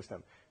operating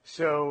system.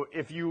 So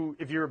if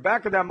you're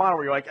back in that model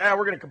where you're like,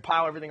 we're going to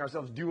compile everything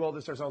ourselves, do all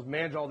this ourselves,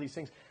 manage all these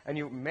things, and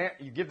you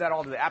give that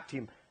all to the app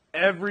team,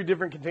 every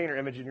different container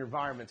image in your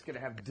environment is going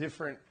to have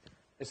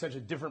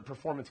essentially different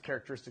performance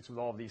characteristics with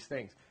all of these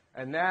things.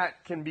 And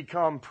that can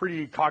become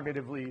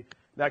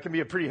that can be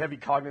a pretty heavy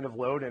cognitive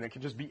load, and it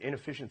can just be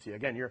inefficiency.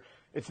 Again,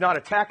 it's not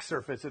attack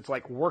surface, it's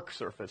like work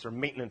surface or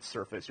maintenance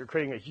surface. You're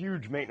creating a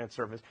huge maintenance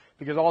surface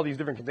because all these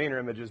different container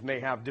images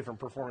may have different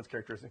performance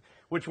characteristics,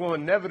 which will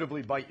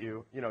inevitably bite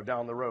you,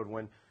 down the road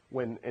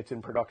when it's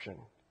in production.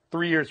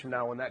 3 years from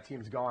now when that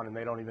team's gone and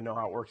they don't even know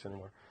how it works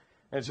anymore.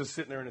 And it's just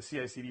sitting there in a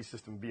CI/CD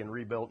system being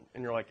rebuilt,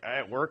 and you're like,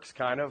 it works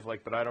kind of,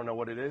 but I don't know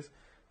what it is.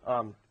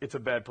 It's a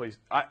bad place.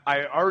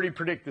 I already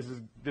predict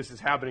this is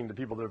happening to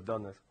people that have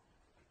done this.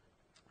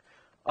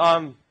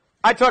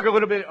 I talk a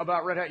little bit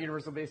about Red Hat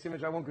Universal Base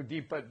Image. I won't go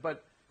deep,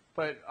 but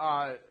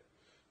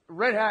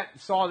Red Hat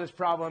saw this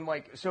problem.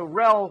 So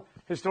RHEL,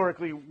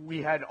 historically,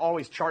 we had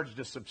always charged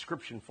a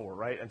subscription for,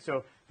 right? And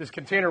so this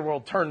container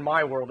world turned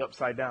my world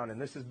upside down,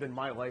 and this has been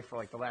my life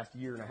for the last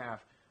year and a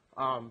half,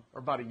 or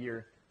about a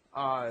year.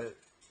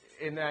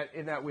 In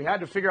that we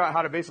had to figure out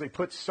how to basically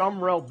put some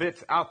RHEL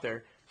bits out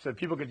there so that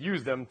people could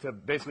use them to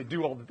basically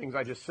do all the things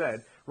I just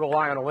said,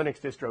 rely on a Linux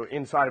distro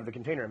inside of the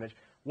container image,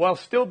 while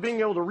still being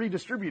able to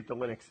redistribute the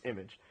Linux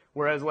image.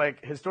 Whereas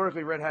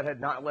historically Red Hat had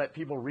not let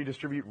people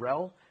redistribute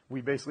RHEL.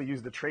 We basically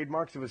used the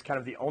trademarks. It was kind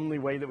of the only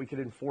way that we could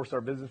enforce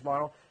our business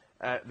model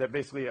that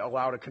basically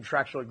allowed a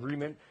contractual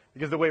agreement.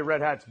 Because the way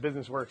Red Hat's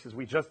business works is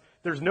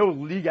there's no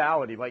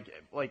legality.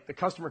 Like the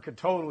customer could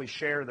totally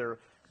share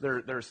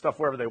their stuff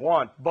wherever they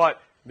want,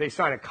 but they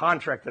sign a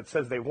contract that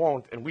says they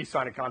won't, and we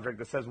sign a contract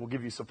that says we'll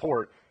give you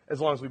support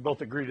as long as we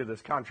both agree to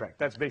this contract.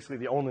 That's basically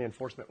the only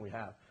enforcement we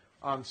have.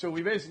 So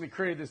we basically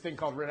created this thing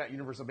called Red Hat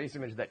Universal Base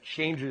Image that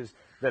changes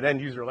that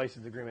end user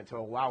license agreement to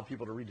allow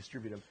people to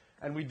redistribute them.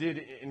 And we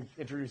did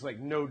introduce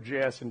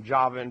Node.js and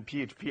Java and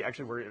PHP.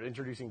 Actually, we're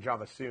introducing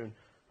Java soon.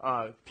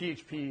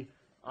 PHP,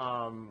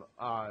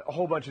 a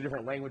whole bunch of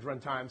different language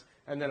runtimes,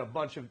 and then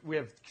we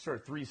have sort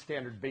of 3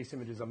 standard base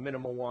images, a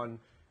minimal one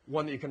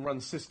that you can run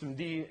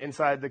systemd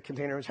inside the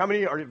container image. How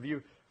many of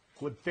you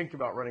would think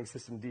about running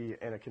systemd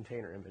in a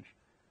container image?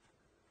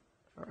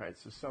 All right,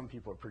 so some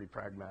people are pretty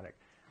pragmatic.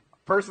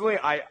 Personally,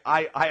 I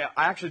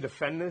actually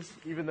defend this,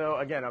 even though,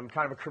 again, I'm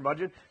kind of a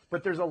curmudgeon.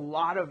 But there's a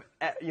lot of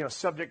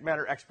subject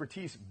matter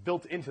expertise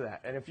built into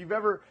that. And if you've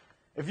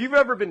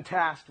ever been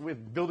tasked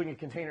with building a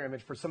container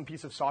image for some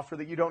piece of software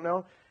that you don't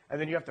know, and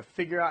then you have to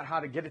figure out how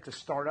to get it to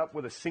start up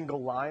with a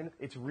single line,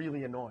 it's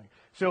really annoying.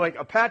 So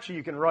Apache,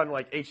 you can run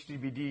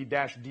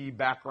httpd-d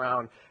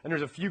background, and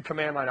there's a few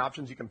command line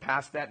options you can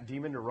pass that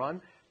daemon to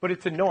run. But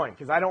it's annoying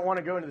because I don't want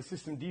to go into the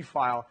systemd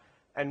file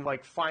and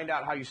find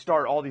out how you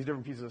start all these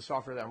different pieces of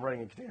software that I'm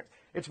running in containers.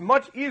 It's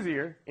much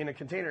easier in a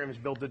container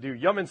image build to do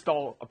yum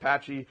install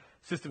Apache,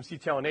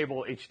 systemctl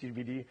enable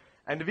httpd.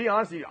 And to be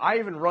honest with you, I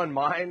even run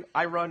mine.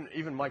 I run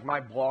even my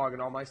blog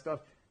and all my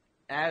stuff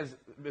as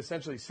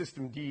essentially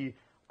systemd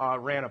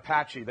ran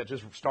Apache that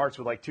just starts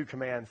with 2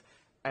 commands.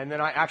 And then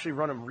I actually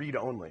run them read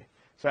only.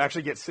 So I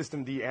actually get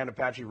systemd and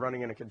Apache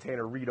running in a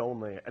container read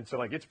only. And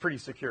so it's pretty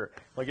secure.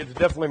 It's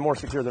definitely more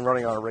secure than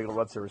running on a regular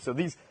web server. So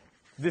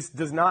this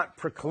does not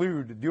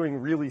preclude doing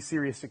really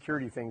serious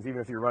security things,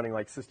 even if you're running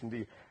like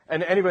systemd.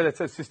 And anybody that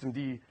says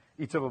systemd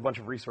eats up a bunch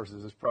of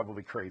resources is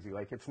probably crazy.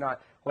 Like, it's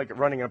not like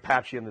running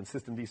Apache and then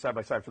systemd side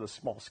by side for the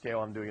small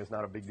scale I'm doing is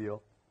not a big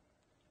deal.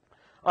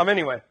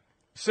 Anyway,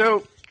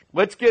 so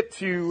let's get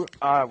to,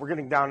 we're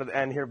getting down to the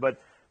end here,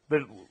 but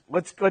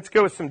let's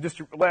go with some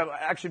well,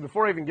 actually,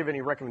 before I even give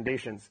any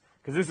recommendations,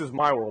 because this is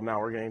my world now,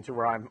 we're getting into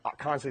where I'm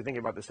constantly thinking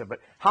about this stuff, but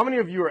how many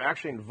of you are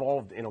actually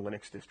involved in a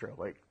Linux distro,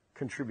 like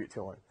contribute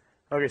to one?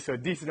 Okay, so a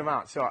decent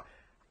amount. So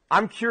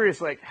I'm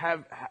curious, like,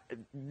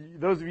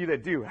 those of you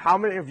that do, how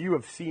many of you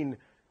have seen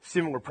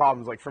similar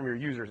problems, like from your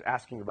users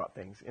asking about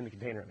things in the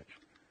container image?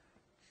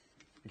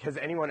 Has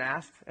anyone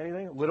asked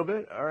anything? A little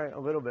bit? All right, a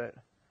little bit.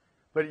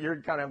 But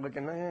you're kind of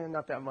looking,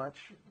 not that much.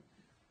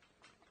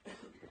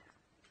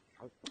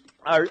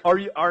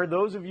 Are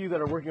those of you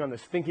that are working on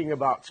this thinking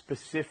about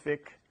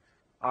specific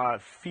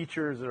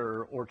features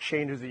or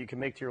changes that you can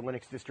make to your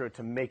Linux distro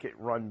to make it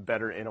run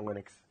better in a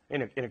Linux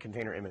in a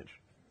container image?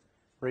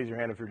 Raise your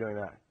hand if you're doing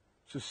that.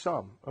 So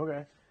some,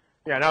 okay.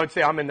 Yeah, and I would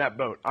say I'm in that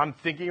boat. I'm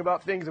thinking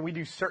about things, and we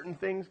do certain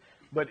things,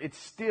 but it's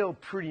still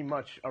pretty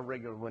much a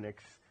regular Linux,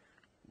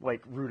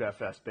 like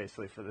rootfs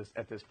basically for this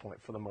at this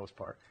point, for the most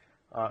part,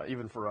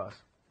 even for us.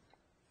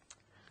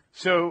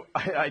 So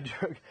I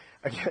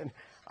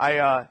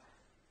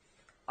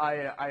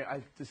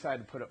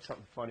decided to put up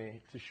something funny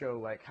to show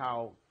like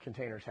how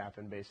containers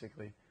happen,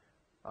 basically.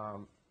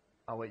 I'll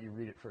let you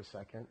read it for a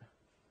second.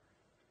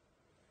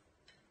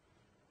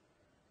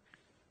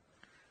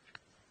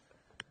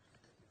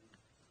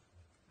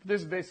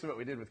 This is basically what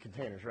we did with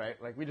containers,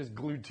 right? Like, we just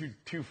glued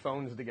two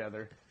phones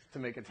together to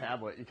make a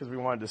tablet because we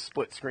wanted to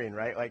split screen,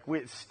 right? Like,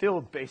 it's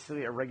still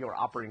basically a regular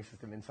operating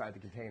system inside the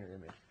container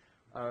image.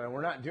 And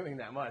we're not doing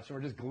that much. We're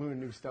just gluing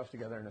new stuff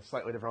together in a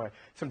slightly different way.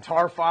 Some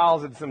tar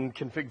files and some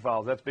config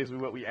files. That's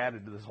basically what we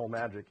added to this whole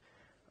magic.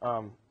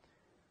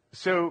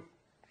 So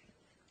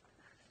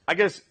I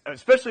guess,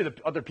 especially the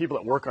other people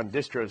that work on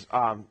distros,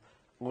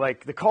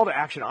 like, the call to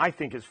action, I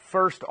think, is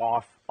first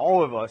off,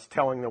 all of us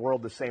telling the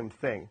world the same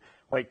thing.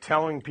 Like,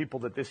 telling people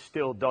that this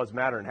still does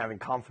matter and having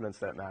confidence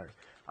that it matters.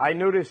 I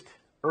noticed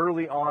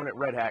early on at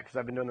Red Hat, because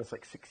I've been doing this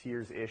like 6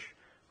 years-ish,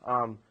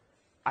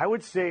 I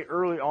would say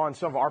early on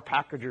some of our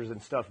packagers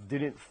and stuff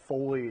didn't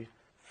fully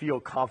feel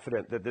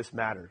confident that this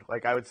mattered.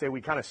 Like, I would say we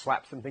kind of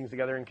slapped some things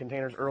together in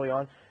containers early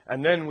on,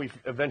 and then we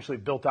eventually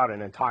built out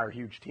an entire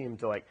huge team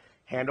to like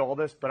handle all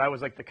this. But I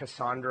was like the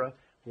Cassandra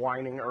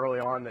whining early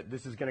on that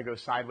this is going to go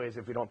sideways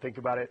if we don't think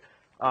about it.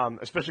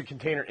 Especially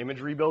container image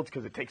rebuilds,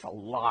 because it takes a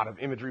lot of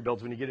image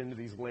rebuilds when you get into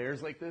these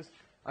layers like this.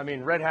 I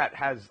mean, Red Hat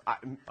has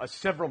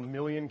several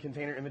million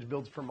container image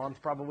builds per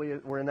month, probably.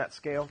 We're in that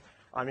scale.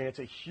 I mean, it's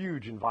a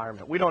huge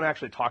environment. We don't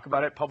actually talk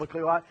about it publicly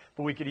a lot,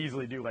 but we could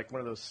easily do like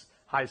one of those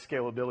high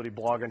scalability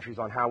blog entries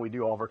on how we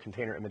do all of our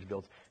container image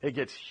builds. It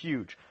gets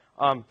huge.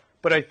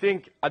 But I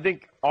think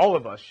all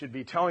of us should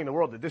be telling the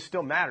world that this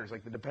still matters.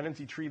 Like, the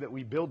dependency tree that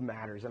we build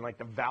matters, and like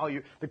the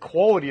value, the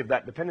quality of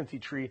that dependency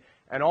tree,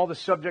 and all the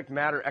subject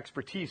matter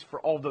expertise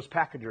for all of those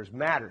packagers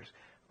matters.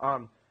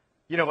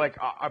 You know, like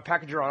our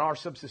packager on our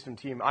subsystem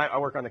team, I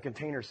work on the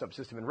container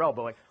subsystem in RHEL,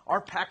 but like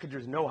our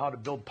packagers know how to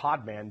build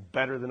Podman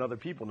better than other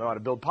people know how to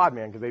build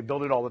Podman, because they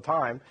build it all the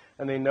time,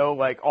 and they know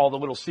like all the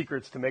little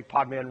secrets to make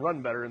Podman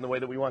run better in the way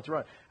that we want it to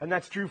run. And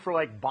that's true for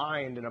like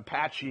Bind and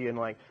Apache and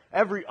like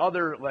every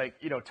other like,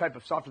 you know, type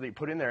of software that you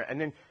put in there.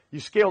 And then you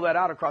scale that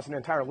out across an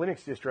entire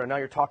Linux distro, and now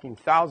you're talking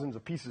thousands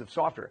of pieces of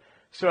software.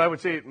 So I would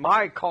say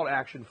my call to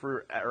action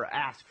or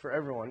ask for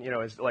everyone, you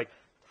know, is like,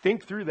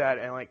 think through that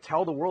and like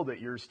tell the world that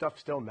your stuff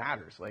still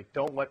matters. Like,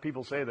 don't let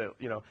people say that,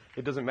 you know,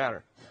 it doesn't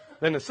matter.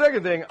 Then the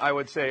second thing I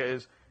would say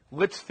is,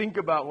 let's think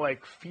about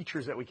like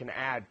features that we can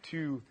add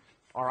to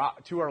our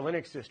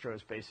Linux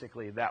distros,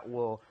 basically, that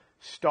will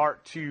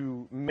start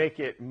to make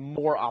it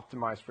more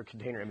optimized for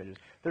container images.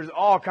 There's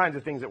all kinds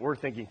of things that we're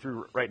thinking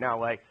through right now.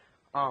 Like,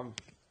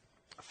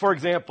 for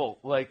example,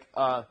 like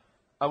I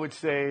would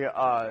say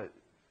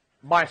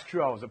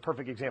MySQL is a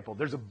perfect example.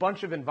 There's a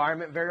bunch of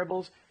environment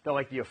variables that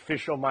like the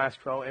official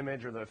MySQL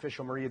image or the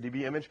official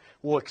MariaDB image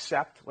will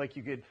accept. Like,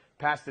 you could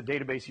pass the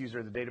database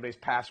user the database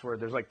password.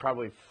 There's like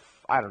probably,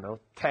 I don't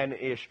know,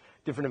 10-ish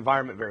different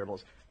environment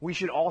variables. We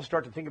should all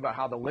start to think about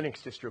how the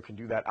Linux distro can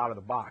do that out of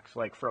the box.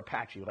 Like, for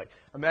Apache, like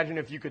imagine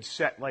if you could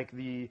set like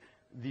the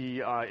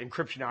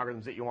encryption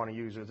algorithms that you want to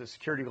use, or the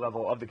security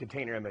level of the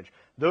container image.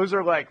 Those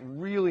are like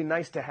really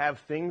nice to have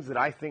things that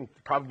I think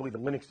probably the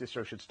Linux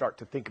distro should start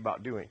to think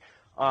about doing.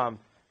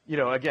 You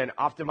know, again,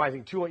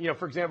 optimizing tooling. You know,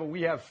 for example,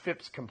 we have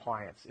FIPS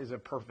compliance is a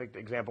perfect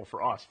example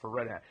for us, for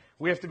Red Hat.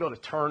 We have to be able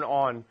to turn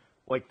on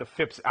like the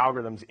FIPS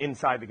algorithms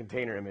inside the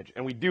container image,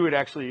 and we do it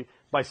actually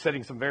by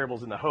setting some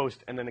variables in the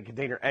host, and then the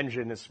container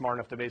engine is smart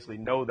enough to basically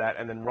know that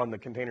and then run the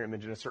container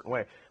image in a certain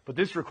way. But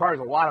this requires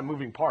a lot of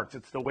moving parts.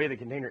 It's the way the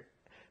container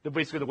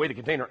basically the way the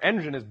container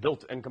engine is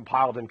built and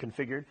compiled and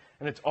configured,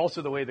 and it's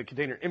also the way the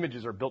container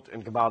images are built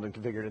and compiled and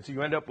configured. And so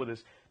you end up with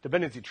this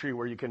dependency tree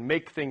where you can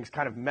make things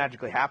kind of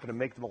magically happen and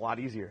make them a lot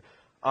easier.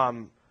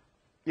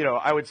 You know,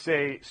 I would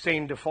say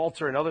sane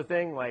defaults are another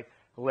thing. Like,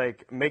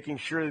 like making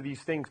sure that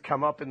these things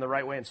come up in the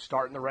right way and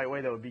start in the right way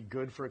that would be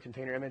good for a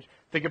container image.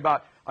 Think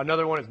about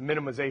another one is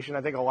minimization.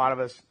 I think a lot of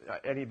us,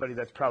 anybody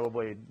that's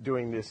probably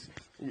doing this,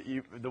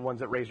 the ones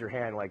that raise your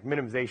hand, like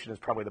minimization is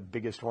probably the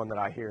biggest one that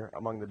I hear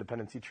among the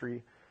dependency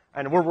tree.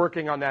 And we're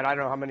working on that. I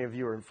don't know how many of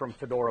you are from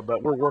Fedora,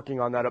 but we're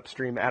working on that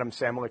upstream. Adam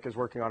Samalik is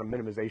working on a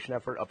minimization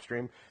effort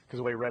upstream because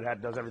the way Red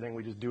Hat does everything,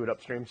 we just do it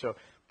upstream. So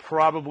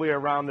probably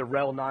around the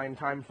RHEL 9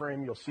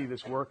 timeframe, you'll see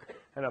this work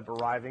end up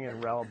arriving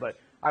in RHEL. But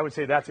I would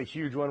say that's a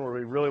huge one where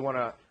we really want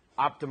to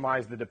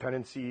optimize the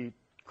dependency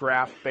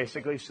graph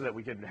basically so that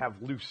we can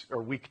have loose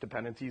or weak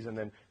dependencies and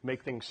then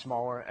make things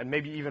smaller and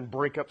maybe even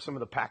break up some of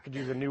the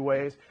packages in new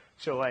ways.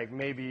 So like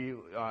maybe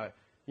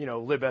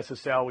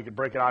libSSL, we could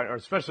break it out, or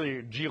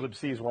especially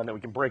glibc is one that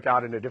we can break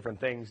out into different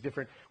things.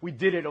 We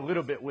did it a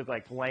little bit with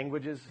like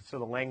languages. So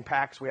the lang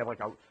packs, we have like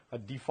a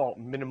default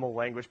minimal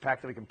language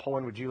pack that we can pull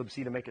in with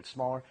glibc to make it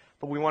smaller.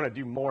 But we want to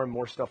do more and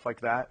more stuff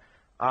like that.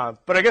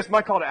 But I guess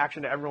my call to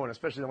action to everyone,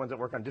 especially the ones that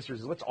work on distros,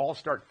 is let's all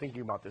start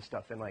thinking about this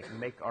stuff and like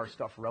make our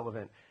stuff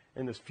relevant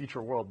in this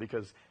future world,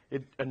 because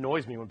it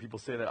annoys me when people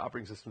say that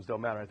operating systems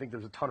don't matter. I think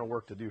there's a ton of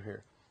work to do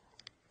here.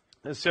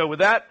 And so with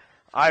that,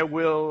 I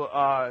will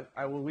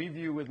leave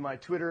you with my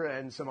Twitter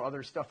and some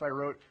other stuff I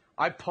wrote.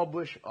 I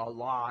publish a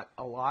lot.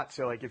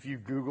 So like if you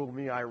Google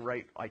me, I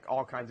write like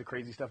all kinds of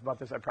crazy stuff about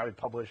this. I probably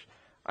publish,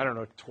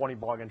 20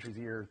 blog entries a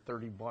year,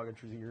 30 blog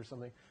entries a year or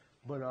something.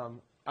 But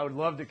I would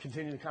love to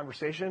continue the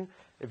conversation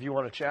if you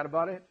want to chat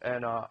about it.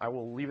 And I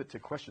will leave it to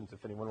questions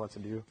if anyone wants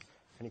to do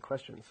any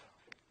questions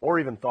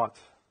or even thoughts.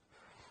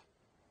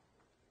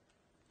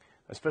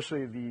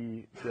 Especially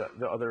the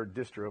other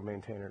distro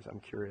maintainers,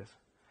 I'm curious.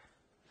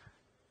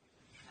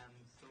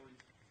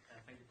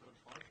 Thank you for the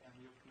talk.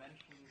 You've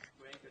mentioned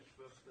breakage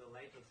with the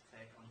latest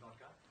tag on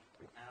Docker.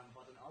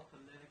 But in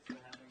Open Linux,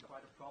 we're having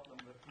quite a problem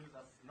with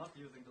users not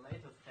using the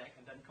latest tag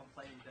and then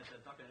complaining that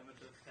the Docker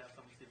images have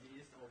some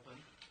CVEs open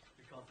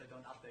because they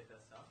don't update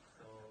their stuff.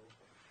 So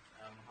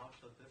how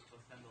should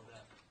distros handle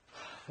that?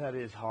 That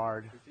is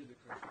hard.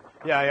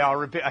 Yeah, I'll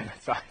repeat.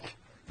 Sorry.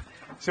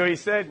 So he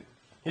said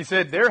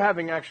they're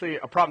having actually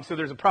a problem. So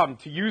there's a problem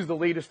to use the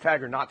latest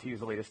tag or not to use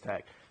the latest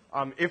tag.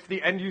 If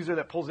the end user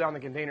that pulls down the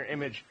container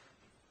image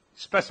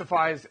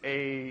specifies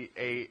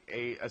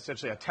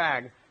essentially a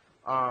tag,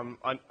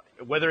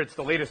 whether it's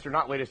the latest or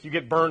not latest, you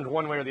get burned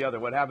one way or the other.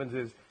 What happens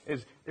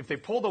is if they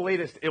pull the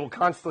latest, it will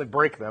constantly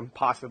break them,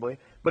 possibly.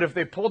 But if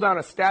they pull down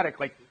a static,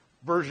 like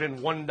version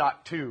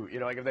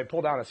 1.2, like if they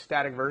pull down a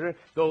static version,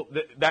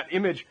 that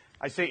image,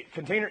 I say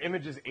container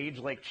images age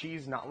like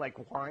cheese, not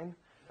like wine.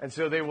 And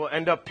so they will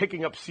end up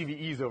picking up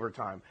CVEs over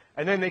time.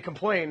 And then they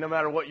complain no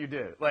matter what you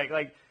do.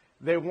 Like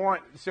they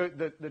want, so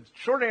the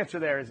short answer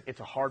there is it's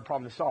a hard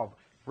problem to solve.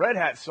 Red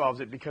Hat solves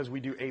it because we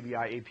do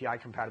API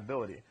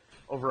compatibility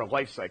over a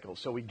life cycle.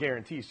 So we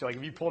guarantee. So like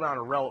if you pull down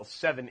a RHEL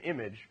 7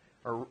 image,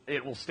 or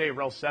it will stay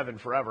RHEL 7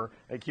 forever,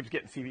 and it keeps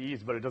getting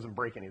CVEs, but it doesn't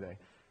break anything.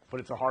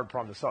 But it's a hard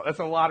problem to solve. That's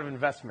a lot of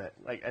investment,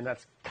 and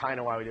that's kind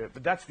of why we do it.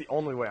 But that's the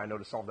only way I know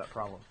to solve that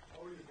problem.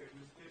 Or you can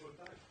use stable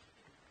time.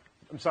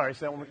 I'm sorry,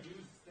 say that one more. Use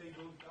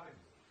stable time.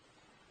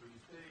 So you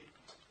say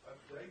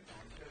a break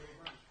instead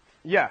of lunch.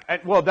 Yeah,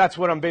 well, that's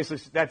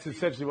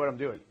essentially what I'm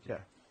doing. Yeah.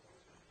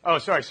 Oh,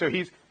 sorry. So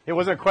it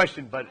wasn't a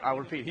question, but I'll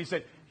repeat. He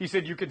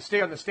said you can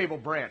stay on the stable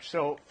branch.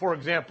 So, for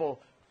example,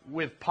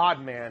 with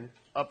Podman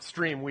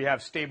upstream, we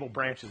have stable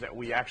branches that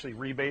we actually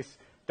rebase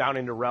down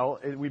into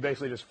RHEL. We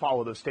basically just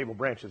follow those stable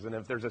branches, and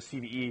if there's a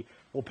CVE,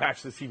 we'll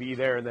patch the CVE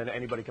there, and then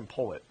anybody can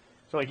pull it.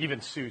 So, like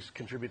even SUSE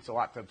contributes a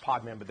lot to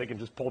Podman, but they can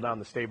just pull down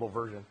the stable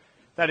version.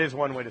 That is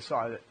one way to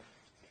solve it.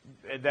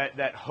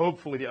 That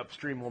hopefully the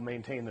upstream will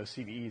maintain those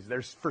CVEs.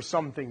 There's for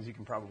some things you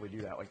can probably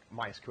do that, like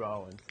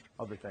MySQL and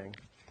other things.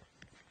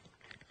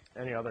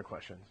 Any other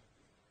questions?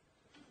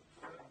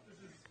 This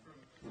is from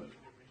slightly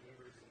different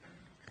universes.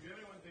 Is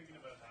anyone thinking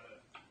about how to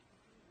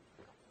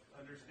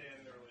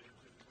understand the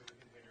relationship between the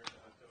container and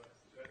the host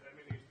OS? I'm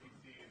in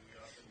HPC, and we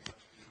often have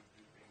to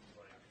do things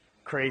like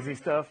Crazy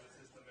stuff?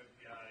 the system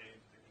MPI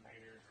into the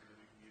container so that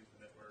we can use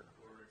the network,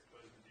 or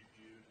expose the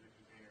GPU to the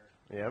container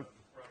Yep.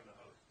 from the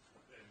host.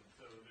 And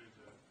so there's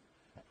a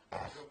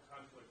real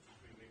conflict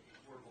between making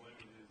portable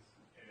images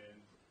and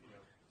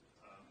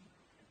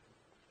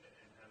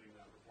and having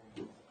them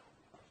perform well.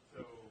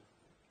 So,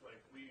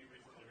 like, we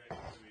recently ran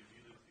into a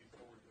glibc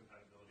forward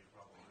compatibility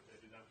problem, which I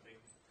did not think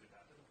could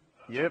happen.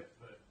 Yep.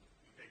 But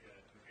you take a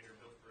container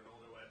built for an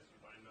old OS, you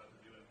find out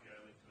the new MPI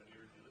link to a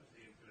newer glibc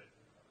into it,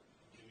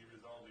 and you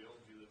resolve the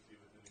old glibc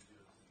with the new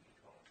glibc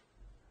call.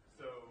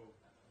 So,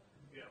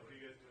 yeah, what are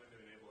you guys doing to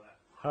enable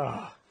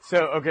that?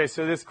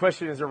 So this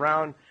question is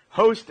around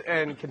host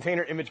and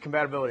container image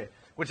compatibility,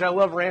 which I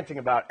love ranting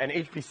about, and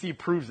HPC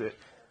proves it.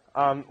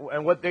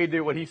 And what they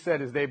do, what he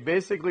said, is they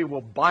basically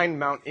will bind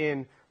mount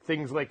in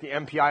things like the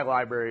MPI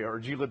library or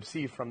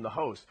glibc from the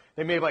host.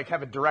 They may like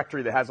have a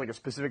directory that has like a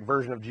specific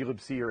version of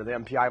glibc or the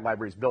MPI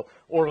library is built,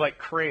 or like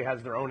Cray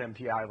has their own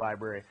MPI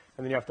library,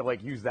 and then you have to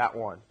like use that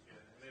one. Yeah,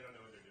 and they don't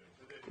know what they're doing.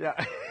 So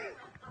Yeah.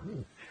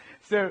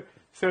 So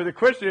So the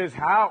question is,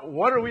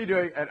 what are we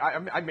doing? And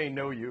I may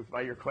know you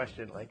by your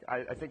question. Like,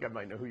 I think I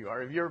might know who you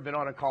are. Have you ever been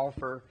on a call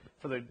for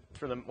the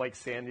like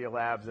Sandia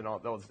Labs and all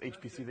those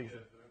HPC things?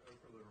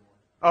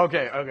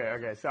 Okay.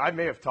 So I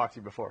may have talked to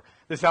you before.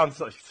 This sounds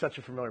like such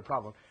a familiar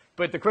problem.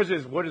 But the question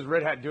is, what is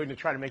Red Hat doing to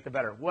try to make them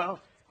better? Well,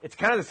 it's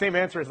kind of the same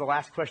answer as the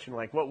last question.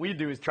 Like, what we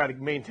do is try to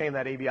maintain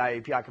that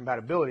API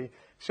compatibility.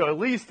 So at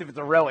least if it's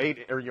a RHEL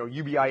 8 or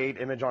UBI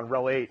 8 image on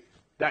RHEL 8,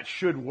 that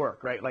should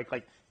work, right?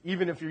 Like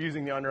even if you're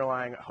using the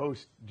underlying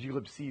host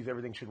glibcs,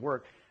 everything should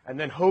work. And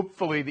then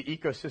hopefully the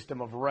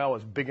ecosystem of RHEL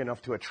is big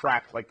enough to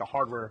attract like the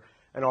hardware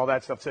and all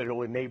that stuff so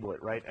it'll enable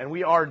it, right? And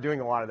we are doing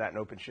a lot of that in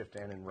OpenShift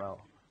and in RHEL.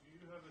 Do you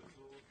have a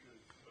tool to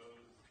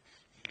expose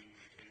the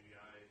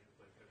ABI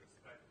like as a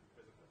spec,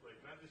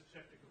 like not just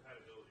check the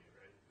compatibility,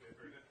 right?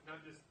 Or not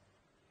just,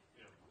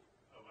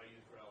 I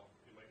use RHEL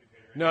in my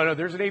container. No,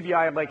 there's an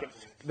ABI like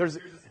there's.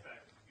 Here's a spec.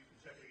 You can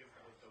check it against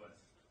the host OS.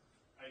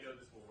 I know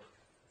this will work.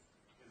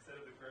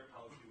 Instead of the current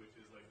policy, which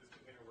is like this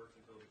container works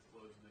until it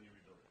explodes and then you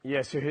rebuild it.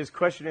 Yeah. So his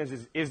question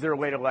is there a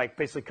way to like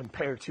basically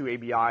compare two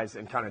ABIs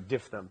and kind of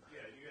diff them?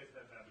 Yeah, you guys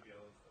have Abigail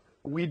and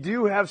stuff. We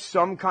do have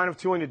some kind of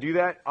tooling to do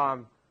that.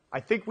 I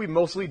think we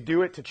mostly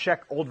do it to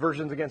check old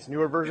versions against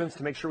newer versions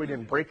to make sure we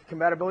didn't break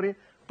compatibility.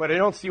 But I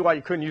don't see why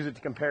you couldn't use it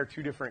to compare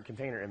two different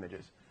container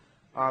images.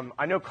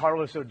 I know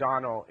Carlos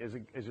O'Donnell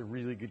is a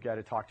really good guy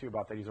to talk to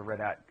about that. He's a Red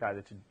Hat guy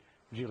that's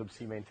a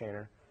glibc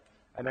maintainer.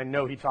 And I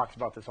know he talks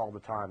about this all the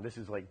time. This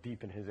is like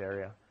deep in his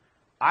area.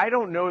 I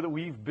don't know that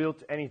we've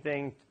built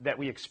anything that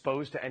we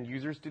expose to end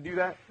users to do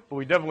that, but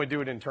we definitely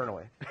do it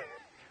internally.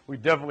 We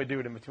definitely do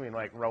it in between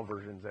like RHEL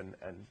versions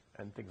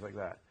and things like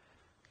that.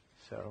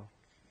 So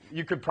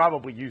you could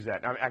probably use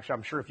that. Actually,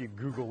 I'm sure if you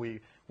Google,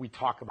 we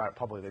talk about it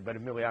publicly, but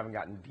admittedly, I haven't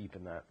gotten deep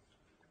in that.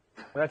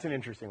 But that's an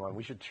interesting one.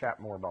 We should chat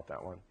more about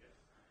that one.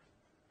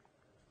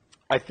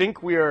 I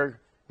think we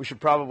should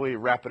probably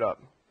wrap it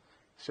up.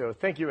 So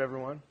thank you,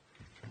 everyone.